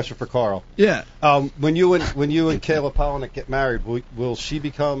more question for Carl. Yeah. When you and Kayla Polnick get married, will she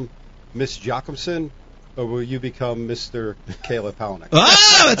become Miss Jacobson, or will you become Mr. Kayla Polnick?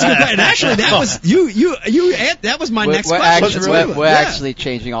 Oh, that's a good question. Actually, that was you. That was my next question. We're actually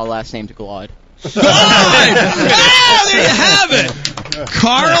changing our last name to Glide. Glide! There you have it.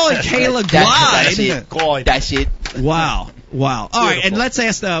 Carl and Kayla Glide. That's it. Wow. All right, and let's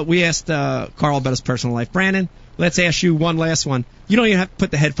ask. We asked Carl about his personal life. Brandon, let's ask you one last one. You don't even have to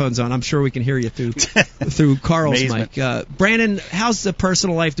put the headphones on. I'm sure we can hear you through Carl's mic. Brandon, how's the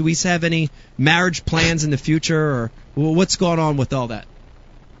personal life? Do we have any marriage plans in the future, or what's going on with all that?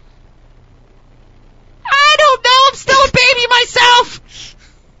 I don't know. I'm still a baby myself.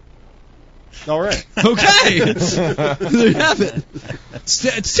 All right. Okay. There you have it.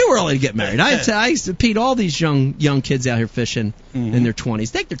 It's too early to get married. I Pete, all these young kids out here fishing in their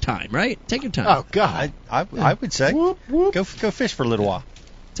 20s. Take their time, right? Take your time. Oh God, I would say go fish for a little while.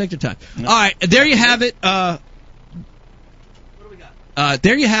 Take your time. All right, there you have it. What do we got?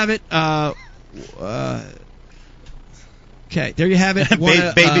 There you have it. Okay, there you have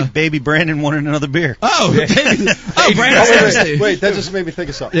it. Baby Brandon wanted another beer. Oh, Brandon. Wait, that just made me think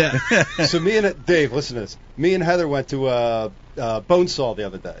of something. Yeah. So Dave, listen to this. Me and Heather went to Bonesaw the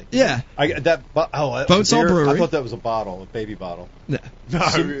other day. Yeah. Bonesaw Brewery. I thought that was a baby bottle. No.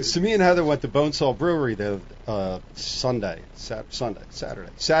 So me and Heather went to Bonesaw Brewery the Saturday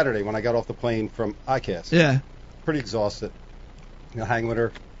when I got off the plane from ICAST. Yeah. Pretty exhausted. Hang with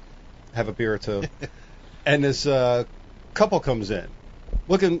her, have a beer or two, and this couple comes in,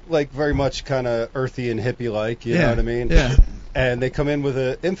 looking like very much kind of earthy and hippie like, you know what I mean? Yeah. And they come in with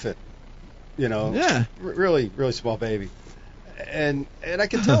an infant, Yeah. Really, really small baby, and I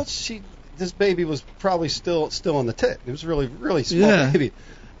could tell this baby was probably still on the tit. It was really, really small baby.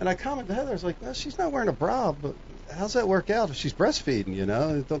 And I commented to Heather, I was like, no, she's not wearing a bra, but how's that work out if she's breastfeeding, you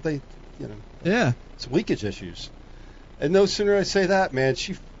know? Don't they, you know? Yeah. It's leakage issues. And no sooner I say that, man,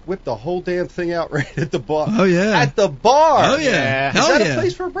 she whipped the whole damn thing out right at the bar. Oh, yeah. At the bar. Oh, yeah. Is Hell that yeah. a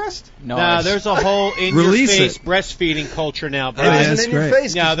place for a breast? No, there's a whole in-your-face breastfeeding culture now, bro. It isn't in your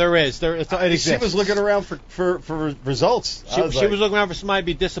face. Yeah, there is. It exists. She was looking around for results. She was looking around for somebody to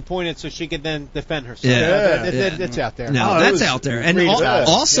be disappointed so she could then defend herself. Yeah. It's out there. No, that's out there. And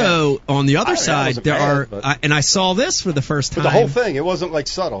also, on the other side, there are, and I saw this for the first time. But the whole thing, it wasn't like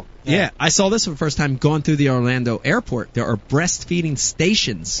subtle. Yeah, I saw this for the first time going through the Orlando airport. There are breastfeeding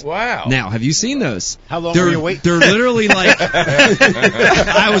stations. Wow. Now, have you seen those? How long were you waiting? They're literally like,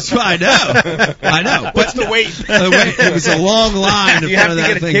 I know. What's the wait? It was a long line in you front of have to that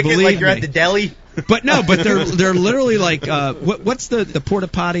get a thing, ticket believe like you're me. at the deli? But no, but they're literally like, what's the porta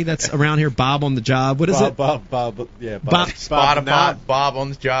potty that's around here? Bob on the job. What is it? Bob Bob on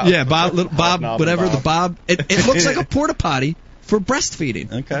the job. Yeah, Bob, Knob whatever Bob. the Bob. It looks like a porta potty for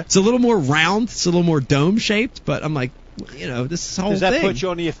breastfeeding. Okay. It's a little more round. It's a little more dome shaped. But I'm like, you know, this whole Does that thing. put you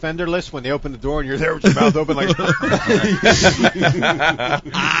on the offender list when they open the door and you're there with your mouth open like? You got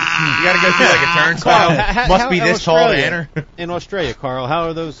to go through like a turnstile. Must be this tall to enter. In Australia, Carl, how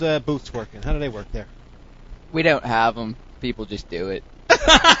are those booths working? How do they work there? We don't have them. People just do it.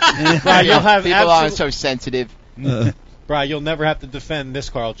 Brian, you'll have People aren't so sensitive. Brian, you'll never have to defend this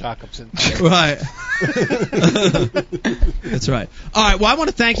Carl Jacobson. Right. That's right. All right. Well, I want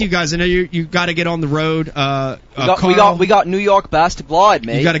to thank you guys. I know you got to get on the road. We got New York bass to glide,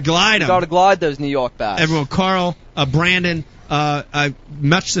 mate. You got to glide them. You got to glide those New York bass. Everyone, Carl, Brandon,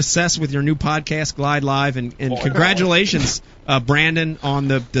 much success with your new podcast, Glide Live, and congratulations, Brandon, on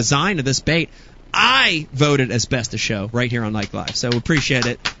the design of this bait. I voted as best of show right here on Nike Live, so appreciate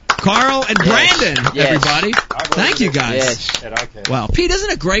it. Carl and Brandon, everybody. Thank you, guys. Yes. Wow. Pete, isn't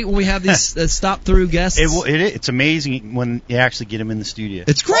it great when we have these stop-through guests? It's amazing when you actually get them in the studio.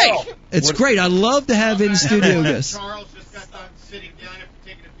 It's great. It's great. I love to have in-studio guests. Charles just got done sitting down after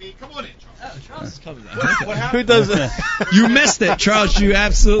taking a pee. Come on in, Charles. Charles is coming down. Who does it? You missed it, Charles. You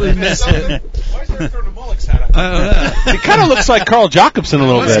absolutely missed it. Why is there throwing a Mullick's hat on? I don't know. It kind of looks like Carl Jacobson a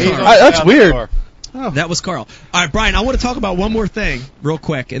little What's bit. Carl? That's weird. That was Carl. All right, Brian, I want to talk about one more thing real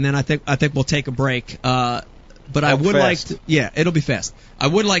quick, and then I think we'll take a break. But I would like to, it'll be fast. I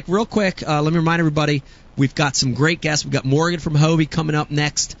would like real quick, let me remind everybody, we've got some great guests. We've got Morgan from Hobie coming up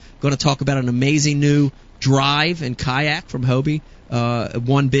next. Going to talk about an amazing new drive and kayak from Hobie,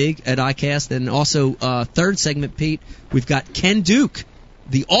 one big at ICAST. And also, third segment, Pete, we've got Ken Duke,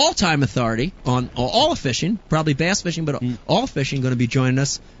 the all-time authority on all of fishing, probably bass fishing, but all fishing, going to be joining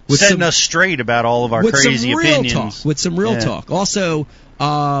us. Setting us straight about all of our crazy opinions. With some real talk. Also,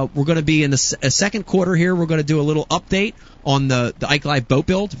 we're going to be in the second quarter here. We're going to do a little update on the Ike Live boat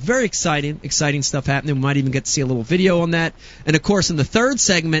build. Very exciting stuff happening. We might even get to see a little video on that. And, of course, in the third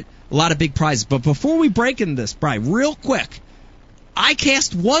segment, a lot of big prizes. But before we break into this, Brian, real quick,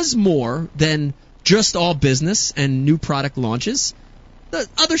 ICAST was more than just all business and new product launches. The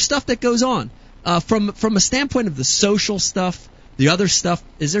other stuff that goes on. From a standpoint of the social stuff, the other stuff,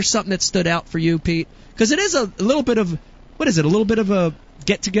 is there something that stood out for you, Pete? Because it is a little bit of, what is it, a little bit of a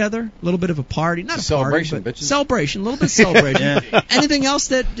get-together, a little bit of a party. Not a celebration, party, but bitches. Celebration, a little bit of celebration. Anything else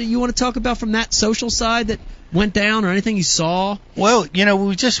that you want to talk about from that social side that went down, or anything you saw? Well, you know,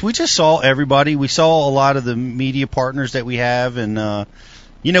 we just saw everybody. We saw a lot of the media partners that we have, and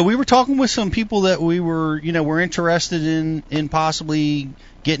you know, we were talking with some people that we were interested in possibly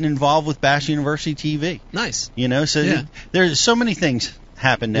getting involved with Bass University TV. Nice. You know, so there's so many things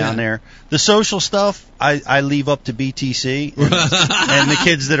happen down there. The social stuff, I leave up to BTC and the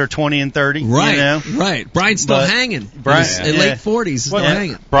kids that are 20 and 30. Right. You know? Right. Brian's still hanging. Brian, in late 40s, still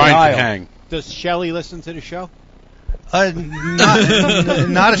hanging. Brian can hang. Does Shelley listen to the show? Not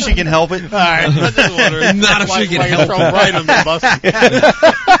if she can help it. All right. Not if she can help it. Right on the bus.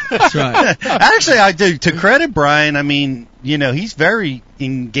 That's right. Actually, I do. To credit Brian, I mean, you know, he's very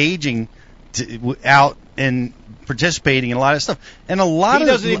engaging out and participating in a lot of stuff. And a lot he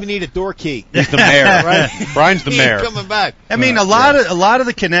doesn't even need a door key. He's the mayor, right? Brian's the He mayor. ain't coming back. I mean, a lot of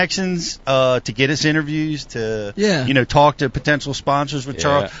the connections to get us interviews, to talk to potential sponsors with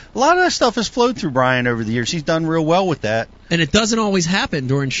Charles. A lot of that stuff has flowed through Brian over the years. He's done real well with that. And it doesn't always happen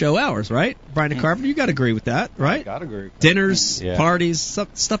during show hours, right? Brian Carpenter, you got to agree with that, right? Got to agree. Dinners, parties,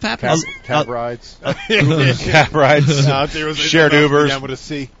 stuff happens. Cab rides. Cab rides. Shared Ubers. Down with a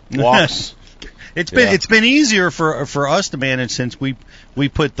C. Walks. It's been easier for us to manage since we we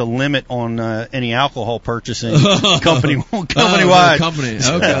put the limit on any alcohol purchasing company-wide. Company.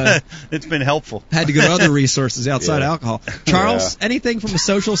 Okay. It's been helpful. Had to go to other resources outside alcohol. Charles, anything from a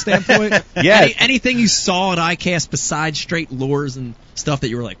social standpoint? Yeah. Anything you saw at ICAST besides straight lures and stuff that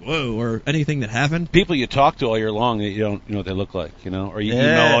you were like, whoa, or anything that happened? People you talk to all year long, you don't know what they look like, or you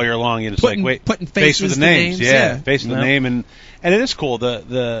email all year long, and it's putting faces with the to names, names, face with the name, and it is cool.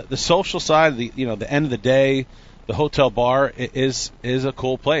 The social side, the end of the day, the hotel bar is a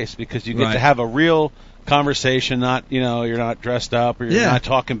cool place because you get to have a real conversation. Not you're not dressed up or you're not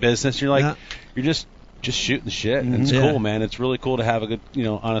talking business. You're like you're just shooting the shit. And it's cool, man. It's really cool to have a good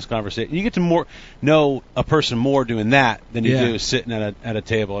honest conversation. You get to know a person more doing that than you do sitting at a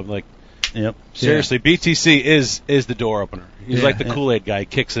table. I'm like, seriously, BTC is the door opener. He's like the Kool-Aid guy. He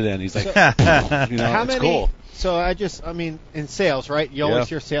kicks it in. He's like, How it's many? cool. So in sales, right? You always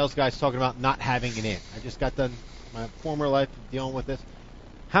hear sales guys talking about not having it in. I just got done my former life dealing with this.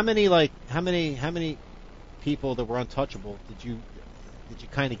 How many people that were untouchable did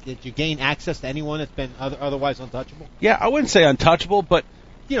you gain access to anyone that's been otherwise untouchable? Yeah, I wouldn't say untouchable, but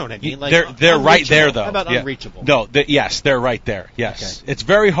you know what I mean. Like they're right there though. How about unreachable? No, yes, they're right there. Yes, it's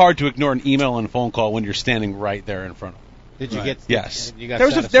very hard to ignore an email and a phone call when you're standing right there in front of them. Did you get? Yes, you got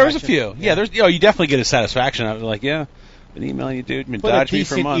there was a few. Yeah, there's you definitely get a satisfaction. I was like, been emailing you, dude. Been dodging me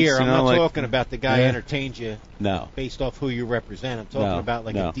for months. I'm not talking about the guy entertains you. No. Based off who you represent. I'm talking about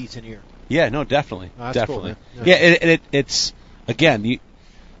a decent ear. Yeah, no, definitely, definitely. Cool, and it's again,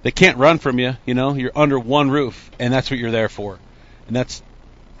 they can't run from you. You're under one roof, and that's what you're there for, and at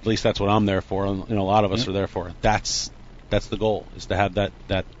least that's what I'm there for, and a lot of us are there for. That's the goal, is to have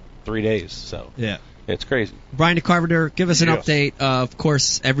that 3 days. So it's crazy. Brian DeCarpenter, give us an update. Of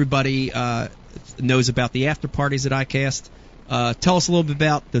course, everybody knows about the after parties at ICAST. Tell us a little bit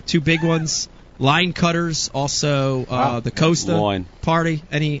about the two big ones. Line Cutters, also the Costa party.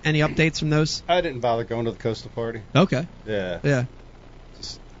 Any updates from those? I didn't bother going to the Costa party. Okay. Yeah. Okay.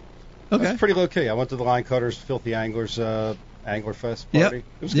 It was pretty low key. I went to the Line Cutters, Filthy Anglers, Angler Fest party. It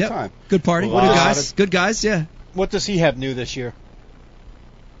was a good time. Good party. Good guys. Good guys. Yeah. What does he have new this year?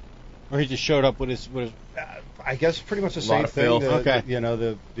 Or he just showed up with his I guess pretty much the same thing.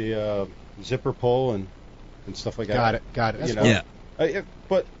 The zipper pull and stuff like that. Got it.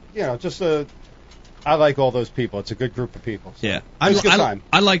 But I like all those people. It's a good group of people. So yeah, it was a good time.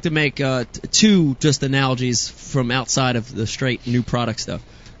 I'd like to make two just analogies from outside of the straight new product stuff.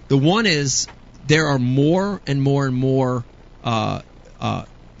 The one is there are more and more and more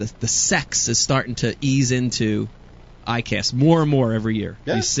the sex is starting to ease into ICAST more and more every year.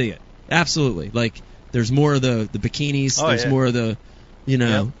 Yeah. You see it. Absolutely. Like there's more of the bikinis, there's more of the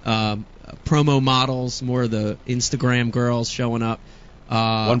promo models, more of the Instagram girls showing up.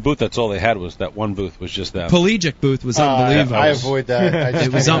 One booth, that's all they had was that one booth was just that. Pelagic booth was unbelievable. I avoid that.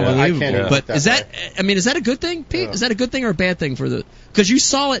 It was unbelievable. But is that a good thing, Pete? Is that a good thing or a bad thing for because you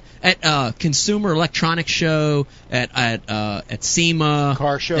saw it at Consumer Electronics Show, at SEMA,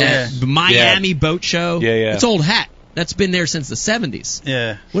 car show, at Miami Boat Show. Yeah. It's old hat. That's been there since the 70s.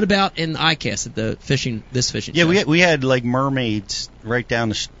 Yeah. What about in ICAST at the fishing show? Yeah, we had like mermaids right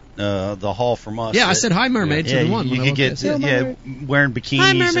down the hall from us. Yeah, I said hi, mermaid to the one. You could get wearing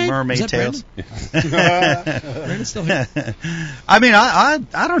bikinis and mermaid tails. Brandon's still here. I mean,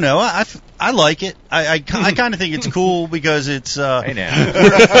 I don't know. I like it. I kind of think it's cool because it's. Hey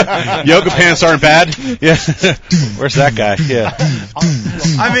now. Yoga pants aren't bad. Yeah. Where's that guy? Yeah.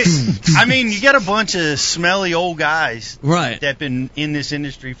 I mean, you get a bunch of smelly old guys, right? That've been in this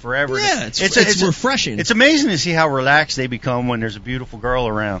industry forever. Yeah, it's refreshing. It's amazing to see how relaxed they become when there's a beautiful girl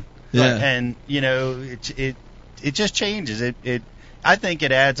around. Yeah. And it just changes. I think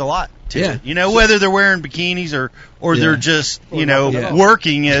it adds a lot to it. Whether they're wearing bikinis or they're just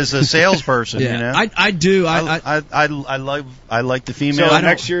working as a salesperson. Yeah. I do. I like the female. So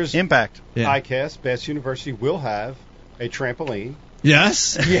next year's impact. ICAST Bass University will have a trampoline.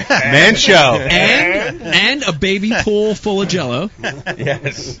 Yes. Yeah. Man show. And a baby pool full of Jello.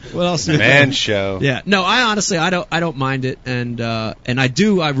 Yes. What else? Man show. Yeah. No, I honestly I don't mind it, and I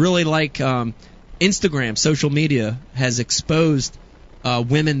do. I really like Instagram. Social media has exposed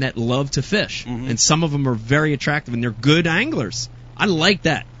women that love to fish, and some of them are very attractive, and they're good anglers. I like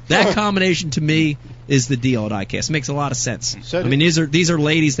that. That combination to me is the deal at ICAST. It makes a lot of sense. I mean, these are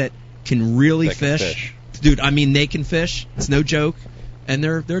ladies that can really fish. Dude, I mean, they can fish. It's no joke. And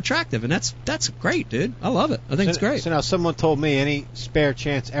they're attractive, and that's great, dude. I love it. I think it's great. So now someone told me any spare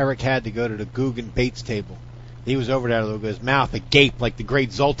chance Eric had to go to the Guggen Baits table, He was over there a little bit. His mouth agape like the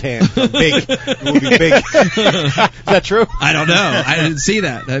great Zoltan from Big. Movie Big. Is that true? I don't know. I didn't see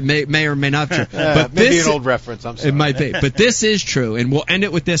that. That may or may not be true. But maybe this, an old reference. I'm sorry. It might be. But this is true, and we'll end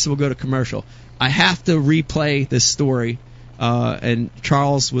it with this, and we'll go to commercial. I have to replay this story, and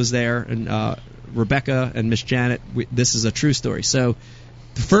Charles was there, and Rebecca and Miss Janet. This is a true story. So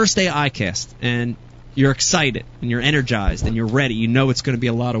the first day of ICAST, and you're excited, and you're energized, and you're ready. You know it's going to be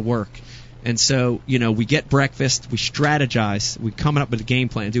a lot of work. And so, we get breakfast, we strategize, we coming up with a game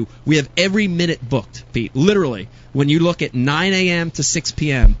plan. We have every minute booked, Pete. Literally, when you look at 9 a.m. to 6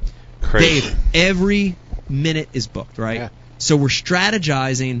 p.m., Crazy. Dave, every minute is booked, right? Yeah. So we're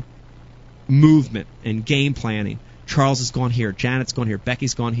strategizing movement and game planning. Charles has gone here, Janet's gone here,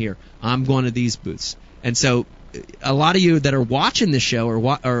 Becky's gone here, I'm going to these booths. And so a lot of you that are watching this show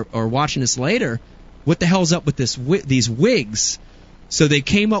or watching this later, what the hell's up with these wigs? So they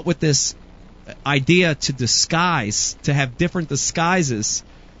came up with this idea to have different disguises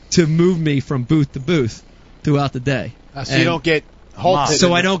to move me from booth to booth throughout the day. So you don't get halted.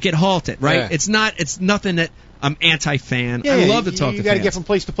 So I don't get halted, right? Yeah. It's nothing that I'm anti-fan. Yeah, I love to talk to You got to fans. get from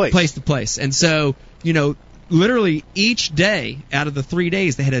place to place. Place to place. And so, literally each day out of the 3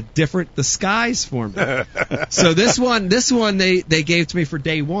 days they had a different disguise for me. So this one they gave to me for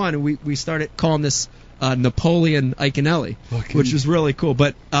day one, and we started calling this Napoleon Iaconelli, which was really cool.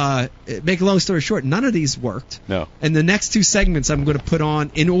 But make a long story short, none of these worked. No. And the next two segments I'm going to put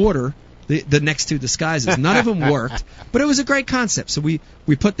on in order the next two disguises. None of them worked, but it was a great concept. So we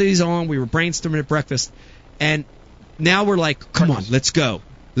put these on. We were brainstorming at breakfast, and now we're like, come on, let's go.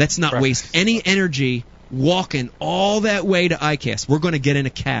 Let's not waste any energy walking all that way to ICAST. We're going to get in a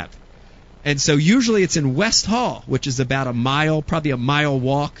cab. And so usually it's in West Hall, which is about probably a mile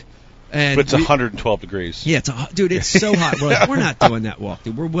walk. And But it's 112 degrees. Yeah, dude, it's so hot. We're like, we're not doing that walk,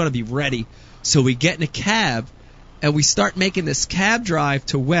 dude. We're going to be ready. So we get in a cab, and we start making this cab drive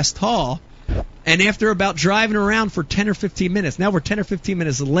to West Hall. And after about driving around for 10 or 15 minutes, now we're 10 or 15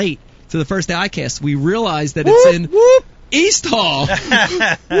 minutes late to the first day ICAST, we realize that it's in East Hall.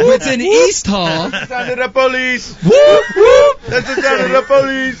 It's in East Hall. That's the sound of the police. Whoop, whoop. That's the sound of the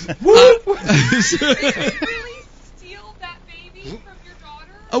police. Whoop.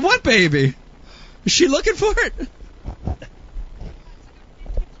 What baby? Is she looking for it?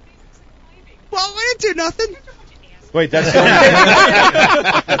 Well, we didn't do nothing. Wait, that's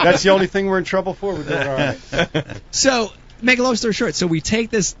the only thing we're in trouble for? We're doing all right. So, make a long story short, so we take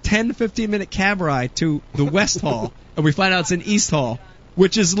this 10 to 15 minute cab ride to the West Hall, and we find out it's in East Hall,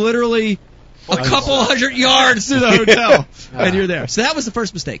 which is literally a couple hundred yards to the hotel, and you're there. So that was the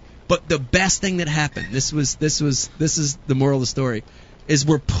first mistake. But the best thing that happened, this is the moral of the story, is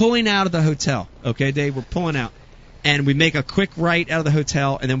we're pulling out of the hotel. Okay, Dave, we're pulling out. And we make a quick right out of the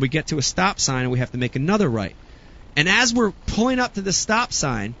hotel, and then we get to a stop sign, and we have to make another right. And as we're pulling up to the stop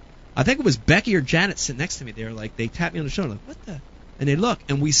sign, I think it was Becky or Janet sitting next to me. They tapped me on the shoulder, like, what the? And they look,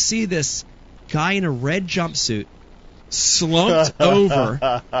 and we see this guy in a red jumpsuit slumped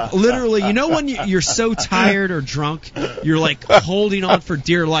over. Literally, when you're so tired or drunk, you're like holding on for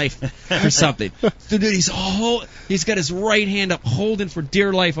dear life for something. So, dude, he's got his right hand up holding for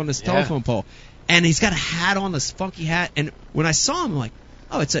dear life on this telephone pole. And he's got a hat on, this funky hat. And when I saw him, I'm like,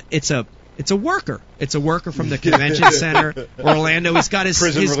 oh, it's a worker. It's a worker from the convention center, Orlando. He's got his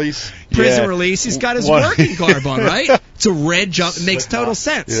prison release. Prison release. He's got his working garb on, right? It's a red jump. It makes total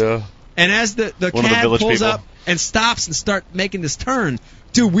sense. Yeah. And as the cab pulls up and stops and start making this turn,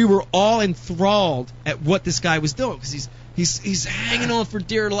 dude, we were all enthralled at what this guy was doing, because he's hanging on for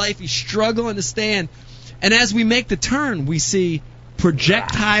dear life. He's struggling to stand. And as we make the turn, we see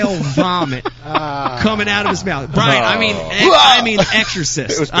projectile vomit coming out of his mouth. Brian, I mean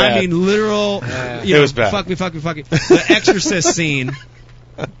Exorcist. It was bad. I mean literal. It was bad. Fuck me. The Exorcist scene.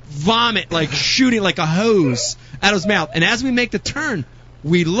 Vomit like shooting like a hose out of his mouth. And as we make the turn,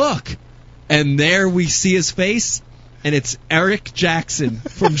 we look, and there we see his face, and it's Eric Jackson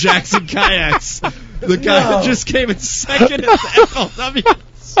from Jackson Kayaks, the guy that just came in second at the FLW.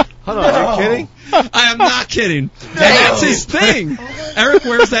 Hold on, are you kidding? I am not kidding. And that's his thing. Eric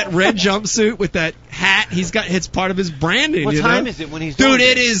wears that red jumpsuit with that hat. It's part of his branding. What time is it when he's Dude, doing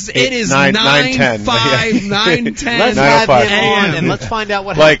it this? is 9:10. 9:10 Let's have him a.m. on and let's find out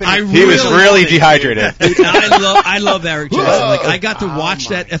what Like, happened. he was really dehydrated. Dude, I love Eric Jackson. Like, I got to watch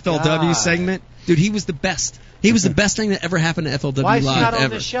that FLW segment. Dude, he was the best. He was the best thing that ever happened to FLW Why is he Live not on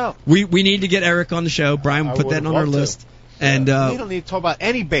ever. this show? We need to get Eric on the show. Brian, I put that would've on our loved to. list. And we don't need to talk about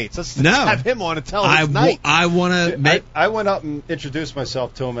any Bates. Let's No. have him on and tell us night. I want to make. I went up and introduced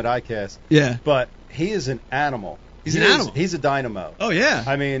myself to him at ICAST. Yeah. But he is an animal. He's an animal. He's a dynamo. Oh yeah.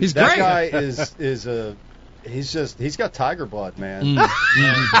 I mean, he's that great. guy is a He's got tiger blood, man. Mm.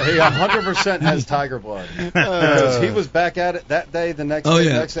 He 100% has tiger blood. Because he was back at it that day, the next day,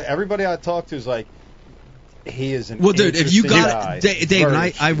 the next day. Everybody I talked to is like, he is an Well, dude, if you got guy. it, Dave, and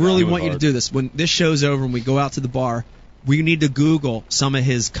I really want you to do this. When this show's over and we go out to the bar, we need to Google some of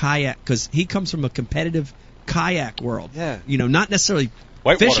his kayak, because he comes from a competitive kayak world. Yeah. You know, not necessarily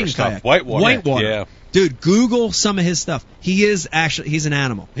Whitewater fishing stuff. kayak. Whitewater. Yeah. Dude, Google some of his stuff. He's an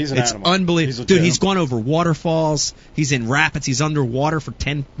animal. He's an it's animal. Unbelievable. Dude, he's gone over waterfalls. He's in rapids. He's underwater for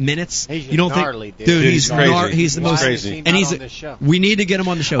 10 minutes. He's you don't gnarly, think, dude. he's crazy. he's the most crazy. and he's on this show. we need to get him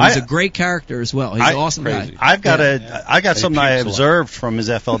on the show. He's a great character as well. He's an awesome crazy. guy. I've got I got something I observed from his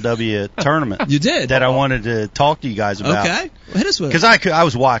FLW tournament. You did? That I wanted to talk to you guys about. Okay. Well, hit us with it. Because I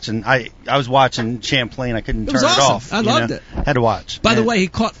was watching. I was watching Champlain. I couldn't It was turn awesome. it off. I you loved know? it. Had to watch. By the way, he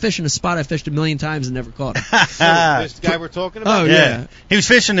caught fish in a spot I fished a million times and never caught him. This guy we're talking about? Oh, yeah. He was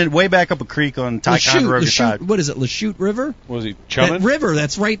fishing it way back up a creek on Ticonderoga side. What is it, Lachute River? Was he chumming? That river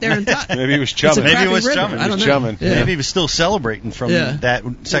that's right there in Maybe he was chumming. Maybe it was chumming. I don't know. chumming. Yeah. Maybe he was still celebrating from Yeah. that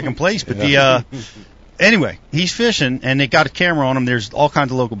second place. But anyway, he's fishing, and they got a camera on him. There's all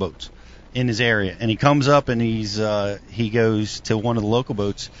kinds of local boats in his area, and he comes up and he goes to one of the local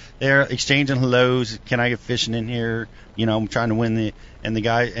boats. They're exchanging hellos. Can I get fishing in here? You know, I'm trying to win the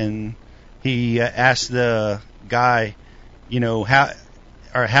guy, and he asked the guy, you know,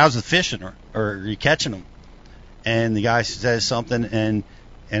 how's the fishing, or are you catching them? And the guy says something, and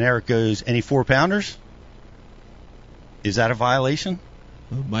Eric goes, any 4-pounders? Is that a violation?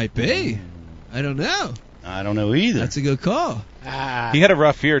 It might be. I don't know. I don't know either. That's a good call. He had a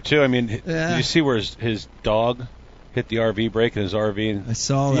rough year too. I mean, Yeah. did you see where his dog hit the RV brake in his RV and I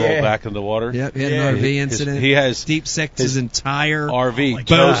saw rolled that. back in the water? Yep, he had an RV incident. He has deep sicked his entire RV, boat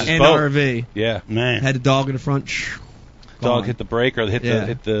tows his and boat. RV. Yeah, Man. Had a dog in the front. dog hit the brake or hit Yeah.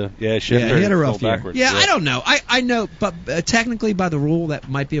 the shifter. Yeah, he had a and rough rolled year. backwards. Yeah, I don't know. I know, but technically by the rule that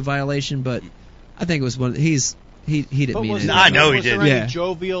might be a violation. But I think it was one. He didn't But mean was it. there- I know he was there did. any Yeah.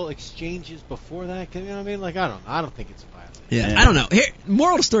 jovial exchanges before that? You know what I mean? Like, I don't think it's a violation. Yeah, I don't know. Here,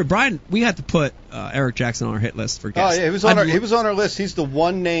 moral of the story, Brian. We have to put Eric Jackson on our hit list for Oh guests. yeah, he was on our list. He's the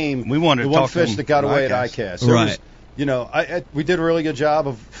one name. We wanted the to one talk to fish him that got on away at ICAST. ICAST. So it Right. was, you know, we did a really good job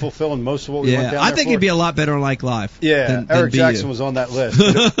of fulfilling most of what we went Yeah, down I there think for. he'd be a lot better on Like Live. Yeah, than Eric BU. Jackson was on that list.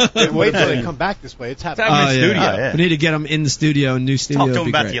 It Wait till they come back this way. It's happening. Oh, yeah. yeah. We need to get him in the studio, new studio. Talk to would him be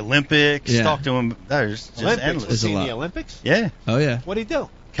about great. the Olympics. Yeah. Talk to him. There's just Olympics. endless. Was he in There's a the lot. Olympics? Yeah. Oh yeah, What'd he do?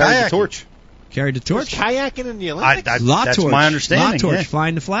 Carried Kayaking. the torch. carried the torch. Was kayaking in the Olympics? Lot that's torch. my understanding. Lot torch, yeah.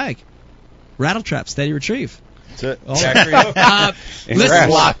 flying the flag. Rattle trap, steady retrieve. That's it. Listen,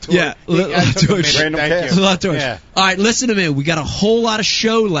 Lot torch. yeah, I lot took a torch. minute. Random Thank cast. you. Lot torch. Yeah. All right, listen to me. We got a whole lot of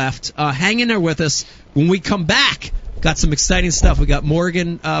show left. Hang in there with us. When we come back, got some exciting stuff. We got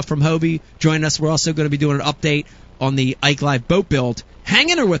Morgan from Hobie joining us. We're also going to be doing an update on the Ike Live boat build. Hang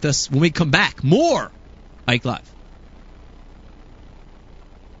in there with us when we come back. More Ike Live.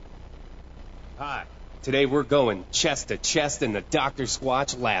 Hi. Today we're going chest to chest in the Dr.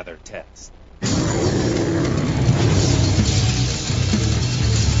 Squatch lather test.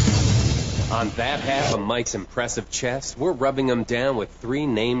 On that half of Mike's impressive chest, we're rubbing him down with 3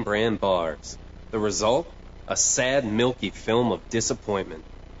 name brand bars. The result? A sad, milky film of disappointment.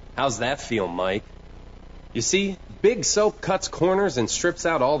 How's that feel, Mike? You see, Big Soap cuts corners and strips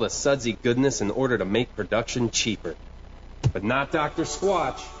out all the sudsy goodness in order to make production cheaper. But not Dr.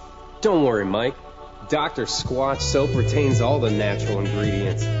 Squatch. Don't worry, Mike. Dr. Squatch soap retains all the natural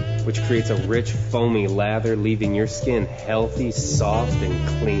ingredients, which creates a rich, foamy lather, leaving your skin healthy, soft, and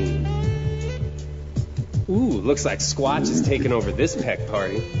clean. Ooh, looks like Squatch is taking over this peck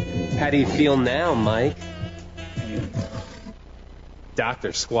party. How do you feel now, Mike? Dr.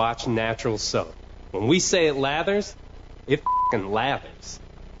 Squatch Natural Soap. When we say it lathers, it f***ing lathers.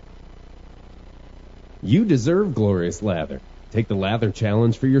 You deserve glorious lather. Take the lather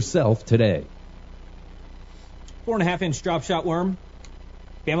challenge for yourself today. 4.5-inch drop shot worm,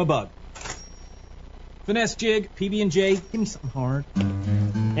 Bama bug. Finesse jig, PB&J, give me something hard.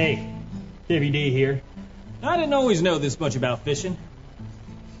 Hey, KVD here. I didn't always know this much about fishing.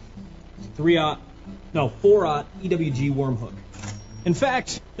 4-aught EWG worm hook. In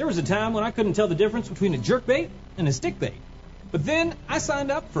fact, there was a time when I couldn't tell the difference between a jerkbait and a stickbait. But then I signed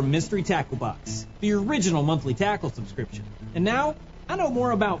up for Mystery Tackle Box, the original monthly tackle subscription. And now I know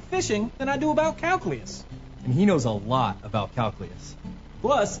more about fishing than I do about calculus. And he knows a lot about calculus.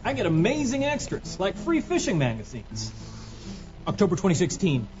 Plus, I get amazing extras, like free fishing magazines. October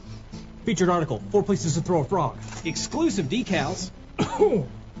 2016. Featured article, 4 places to throw a frog. Exclusive decals.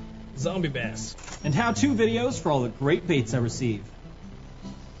 Zombie bass. And how-to videos for all the great baits I receive.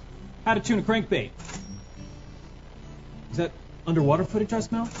 How to tune a crankbait. Is that underwater footage I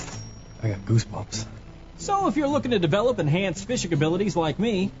smell? I got goosebumps. So if you're looking to develop enhanced fishing abilities like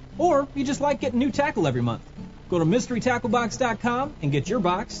me, or you just like getting new tackle every month, go to MysteryTackleBox.com and get your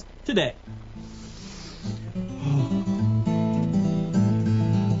box today.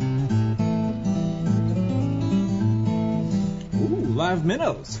 Ooh, live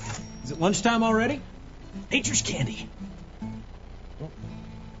minnows. Is it lunchtime already? Nature's candy.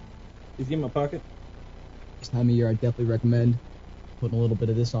 Is he in my pocket? This time of year, I definitely recommend putting a little bit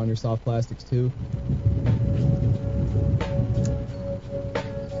of this on your soft plastics too.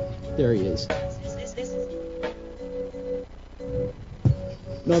 There he is.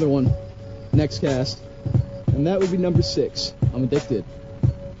 Another one. Next cast. And that would be number 6. I'm addicted.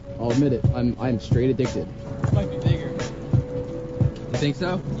 I'll admit it. I'm straight addicted. This might be bigger. You think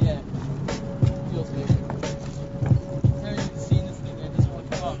so? Yeah. Feels bigger. I haven't even seen this thing. I just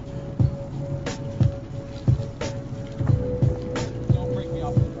want to come up. Don't break me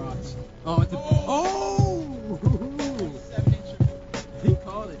off the rocks. Oh, it's a... Oh! 7-incher. He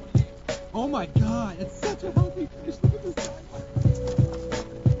caught it. Oh my god, it's such a healthy fish. Look at this.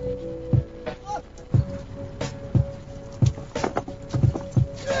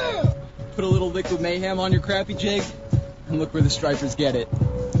 Put a little liquid mayhem on your crappie jig, and look where the stripers get it.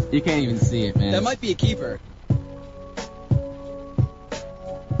 You can't even see it, man. That might be a keeper.